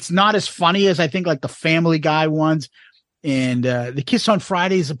 It's not as funny as I think like the Family Guy ones. And the Kiss on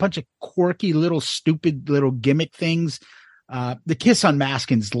Friday is a bunch of quirky little stupid little gimmick things. The Kiss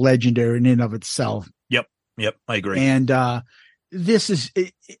Unmasking is legendary in and of itself. Yep. I agree. And this is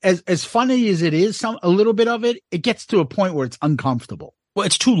as funny as it is, a little bit of it gets to a point where it's uncomfortable. Well,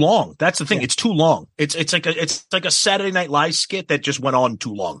 it's too long. That's the thing. Yeah. It's too long. It's like a Saturday Night Live skit that just went on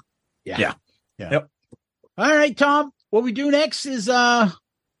too long. Yeah. Yep. All right, Tom. What we do next is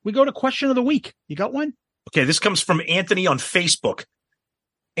we go to question of the week. You got one? Okay, this comes from Anthony on Facebook.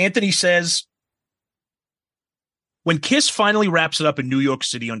 Anthony says, when Kiss finally wraps it up in New York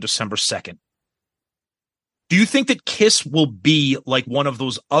City on December 2nd, do you think that Kiss will be like one of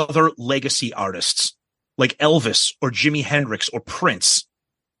those other legacy artists, like Elvis or Jimi Hendrix or Prince,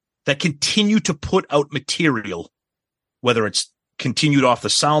 that continue to put out material, whether it's continued off the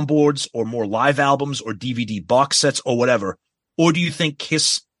soundboards or more live albums or DVD box sets or whatever? Or do you think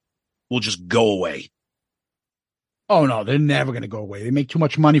Kiss will just go away? Oh, no, they're never going to go away. They make too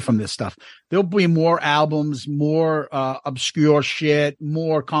much money from this stuff. There'll be more albums, more obscure shit,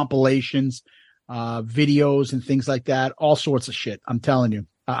 more compilations. videos and things like that, all sorts of shit. I'm telling you,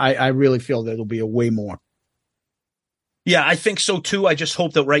 I really feel that there'll be a way more. Yeah, I think so too. I just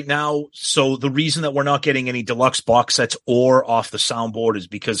hope that right now, so the reason that we're not getting any deluxe box sets or off the soundboard is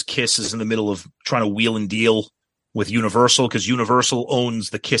because KISS is in the middle of trying to wheel and deal with Universal, because Universal owns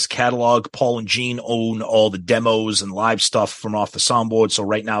the KISS catalog. Paul and Gene own all the demos and live stuff from off the soundboard. So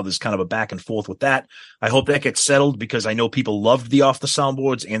right now there's kind of a back and forth with that. I hope that gets settled because I know people loved the off the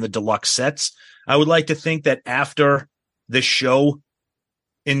soundboards and the deluxe sets. I would like to think that after this show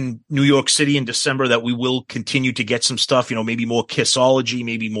in New York City in December that we will continue to get some stuff, maybe more Kissology,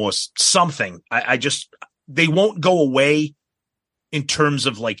 maybe more something. They won't go away in terms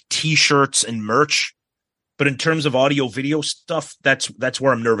of like t-shirts and merch. But in terms of audio video stuff, that's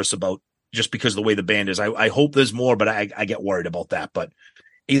where I'm nervous about, just because of the way the band is. I hope there's more, but I get worried about that. But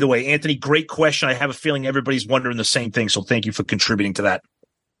either way, Anthony, great question. I have a feeling everybody's wondering the same thing. So thank you for contributing to that.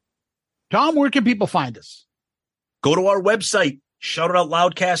 Tom, where can people find us? Go to our website,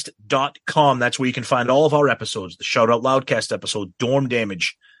 shoutitoutloudcast.com. That's where you can find all of our episodes. The Shout Out Loudcast episode, Dorm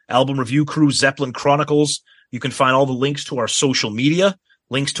Damage, Album Review Crew, Zeppelin Chronicles. You can find all the links to our social media.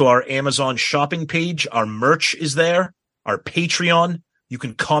 Links to our Amazon shopping page. Our merch is there. Our Patreon. You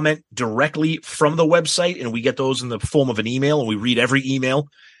can comment directly from the website, and we get those in the form of an email, and we read every email.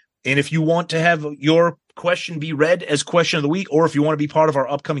 And if you want to have your question be read as question of the week, or if you want to be part of our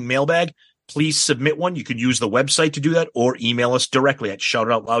upcoming mailbag, please submit one. You can use the website to do that, or email us directly at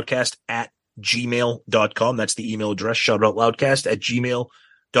shoutitoutloudcast@gmail.com. That's the email address,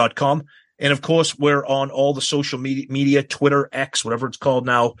 shoutitoutloudcast@gmail.com. And of course, we're on all the social media, Twitter, X, whatever it's called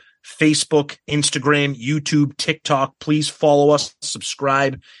now, Facebook, Instagram, YouTube, TikTok. Please follow us,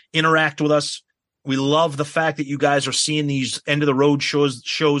 subscribe, interact with us. We love the fact that you guys are seeing these end of the road shows,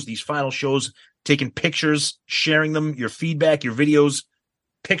 these final shows, taking pictures, sharing them, your feedback, your videos,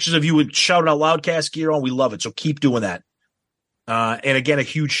 pictures of you with Shout Out Loudcast gear on. We love it. So keep doing that. And again, a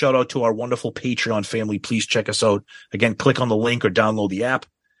huge shout out to our wonderful Patreon family. Please check us out. Again, click on the link or download the app.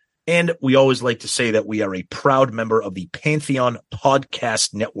 And we always like to say that we are a proud member of the Pantheon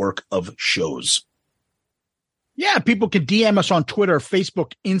Podcast Network of shows. Yeah, people can DM us on Twitter,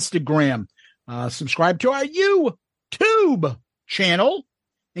 Facebook, Instagram. Subscribe to our YouTube channel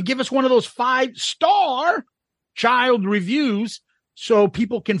and give us one of those 5-star child reviews so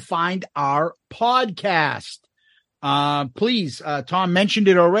people can find our podcast. Please, Tom mentioned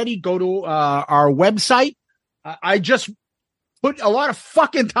it already. Go to our website. I just put a lot of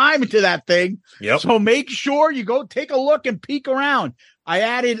fucking time into that thing. Yep. So make sure you go take a look and peek around. I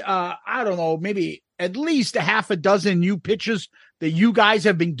added, I don't know, maybe at least a half a dozen new pictures that you guys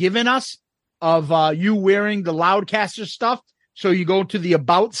have been giving us of you wearing the Loudcaster stuff. So you go to the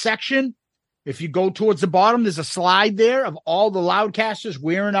About section. If you go towards the bottom, there's a slide there of all the Loudcasters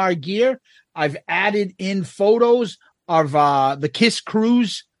wearing our gear. I've added in photos of the KISS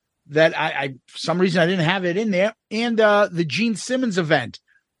cruise that I for some reason I didn't have it in there, and the Gene Simmons event.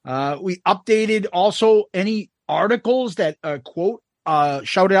 We updated also any articles that quote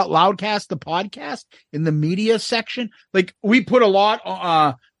Shout It Out Loudcast, the podcast, in the media section. Like, we put a lot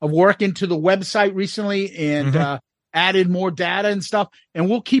of work into the website recently and added more data and stuff, and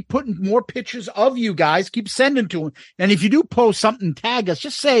we'll keep putting more pictures of you guys, keep sending to them. And if you do post something, tag us,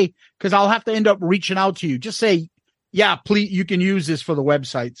 just say, because I'll have to end up reaching out to you, just say, yeah, please, you can use this for the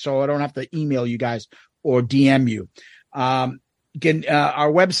website, so I don't have to email you guys or DM you. Again,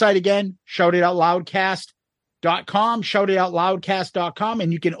 our website again, shoutitoutloudcast.com, shoutitoutloudcast.com,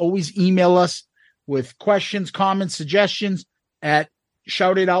 and you can always email us with questions, comments, suggestions at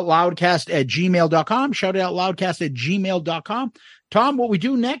shoutitoutloudcast@gmail.com, shoutitoutloudcast@gmail.com. Tom, what we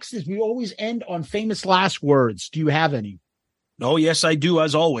do next is we always end on famous last words. Do you have any? Oh, yes, I do,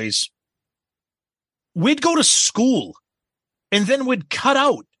 as always. We'd go to school, and then we'd cut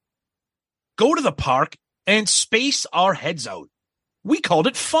out, go to the park, and space our heads out. We called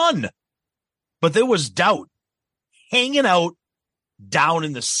it fun. But there was doubt, hanging out down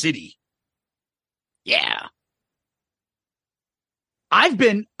in the city. Yeah. I've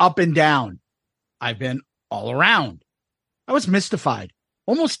been up and down. I've been all around. I was mystified,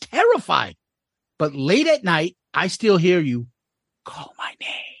 almost terrified. But late at night, I still hear you call my name.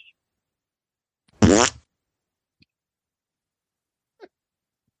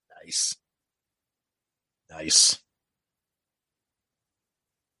 Nice. Nice.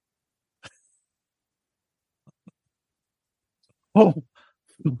 Oh,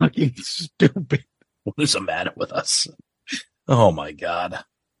 fucking stupid. What is the matter with us? Oh, my God.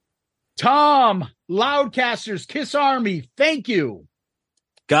 Tom, Loudcasters, Kiss Army, thank you.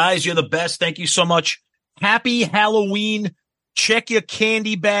 Guys, you're the best. Thank you so much. Happy Halloween. check your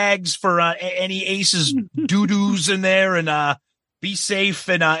candy bags for any Aces doo-doos in there, and be safe.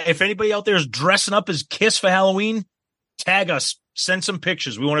 And if anybody out there is dressing up as Kiss for Halloween, tag us. Send some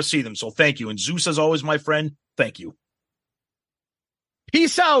pictures. We want to see them. So thank you. And Zeus, as always, my friend, thank you.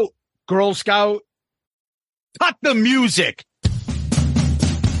 Peace out, Girl Scout. Cut the music.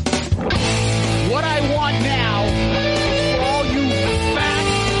 What I want now for all you fat,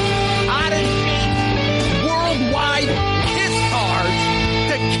 out-of-shape, worldwide Kiss cards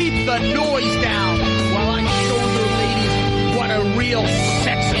to keep the noise down while I show your ladies what a real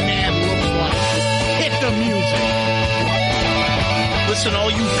sexy man looks like. Hit the music. Listen,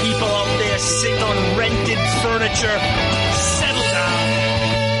 all you people out there sitting on rented furniture, settle down.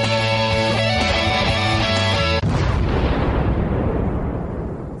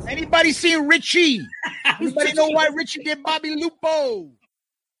 Anybody seen Richie? Anybody know why Richie did Bobby Lupo?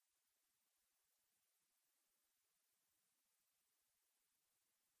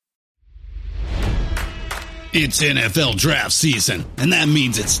 It's NFL draft season, and that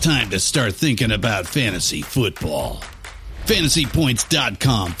means it's time to start thinking about fantasy football.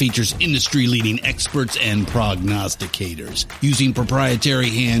 FantasyPoints.com features industry-leading experts and prognosticators using proprietary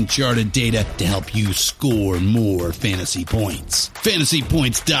hand-charted data to help you score more fantasy points.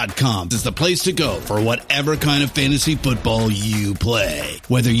 FantasyPoints.com is the place to go for whatever kind of fantasy football you play.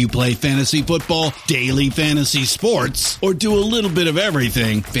 Whether you play fantasy football, daily fantasy sports, or do a little bit of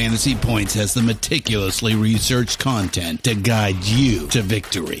everything, Fantasy Points has the meticulously researched content to guide you to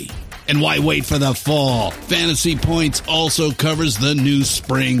victory. And why wait for the fall? Fantasy Points also covers the new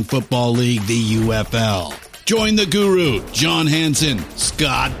spring football league, the UFL. Join the guru, John Hansen,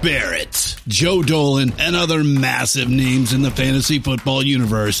 Scott Barrett, Joe Dolan, and other massive names in the fantasy football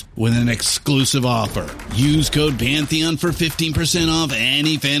universe with an exclusive offer. Use code Pantheon for 15% off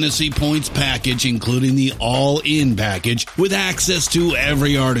any Fantasy Points package, including the all-in package, with access to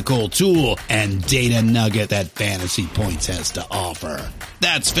every article, tool, and data nugget that Fantasy Points has to offer.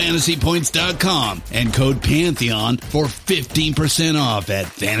 That's FantasyPoints.com and code Pantheon for 15% off at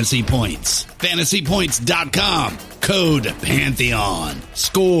Fantasy Points. FantasyPoints.com, code Pantheon.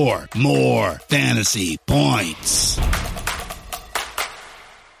 Score more fantasy points.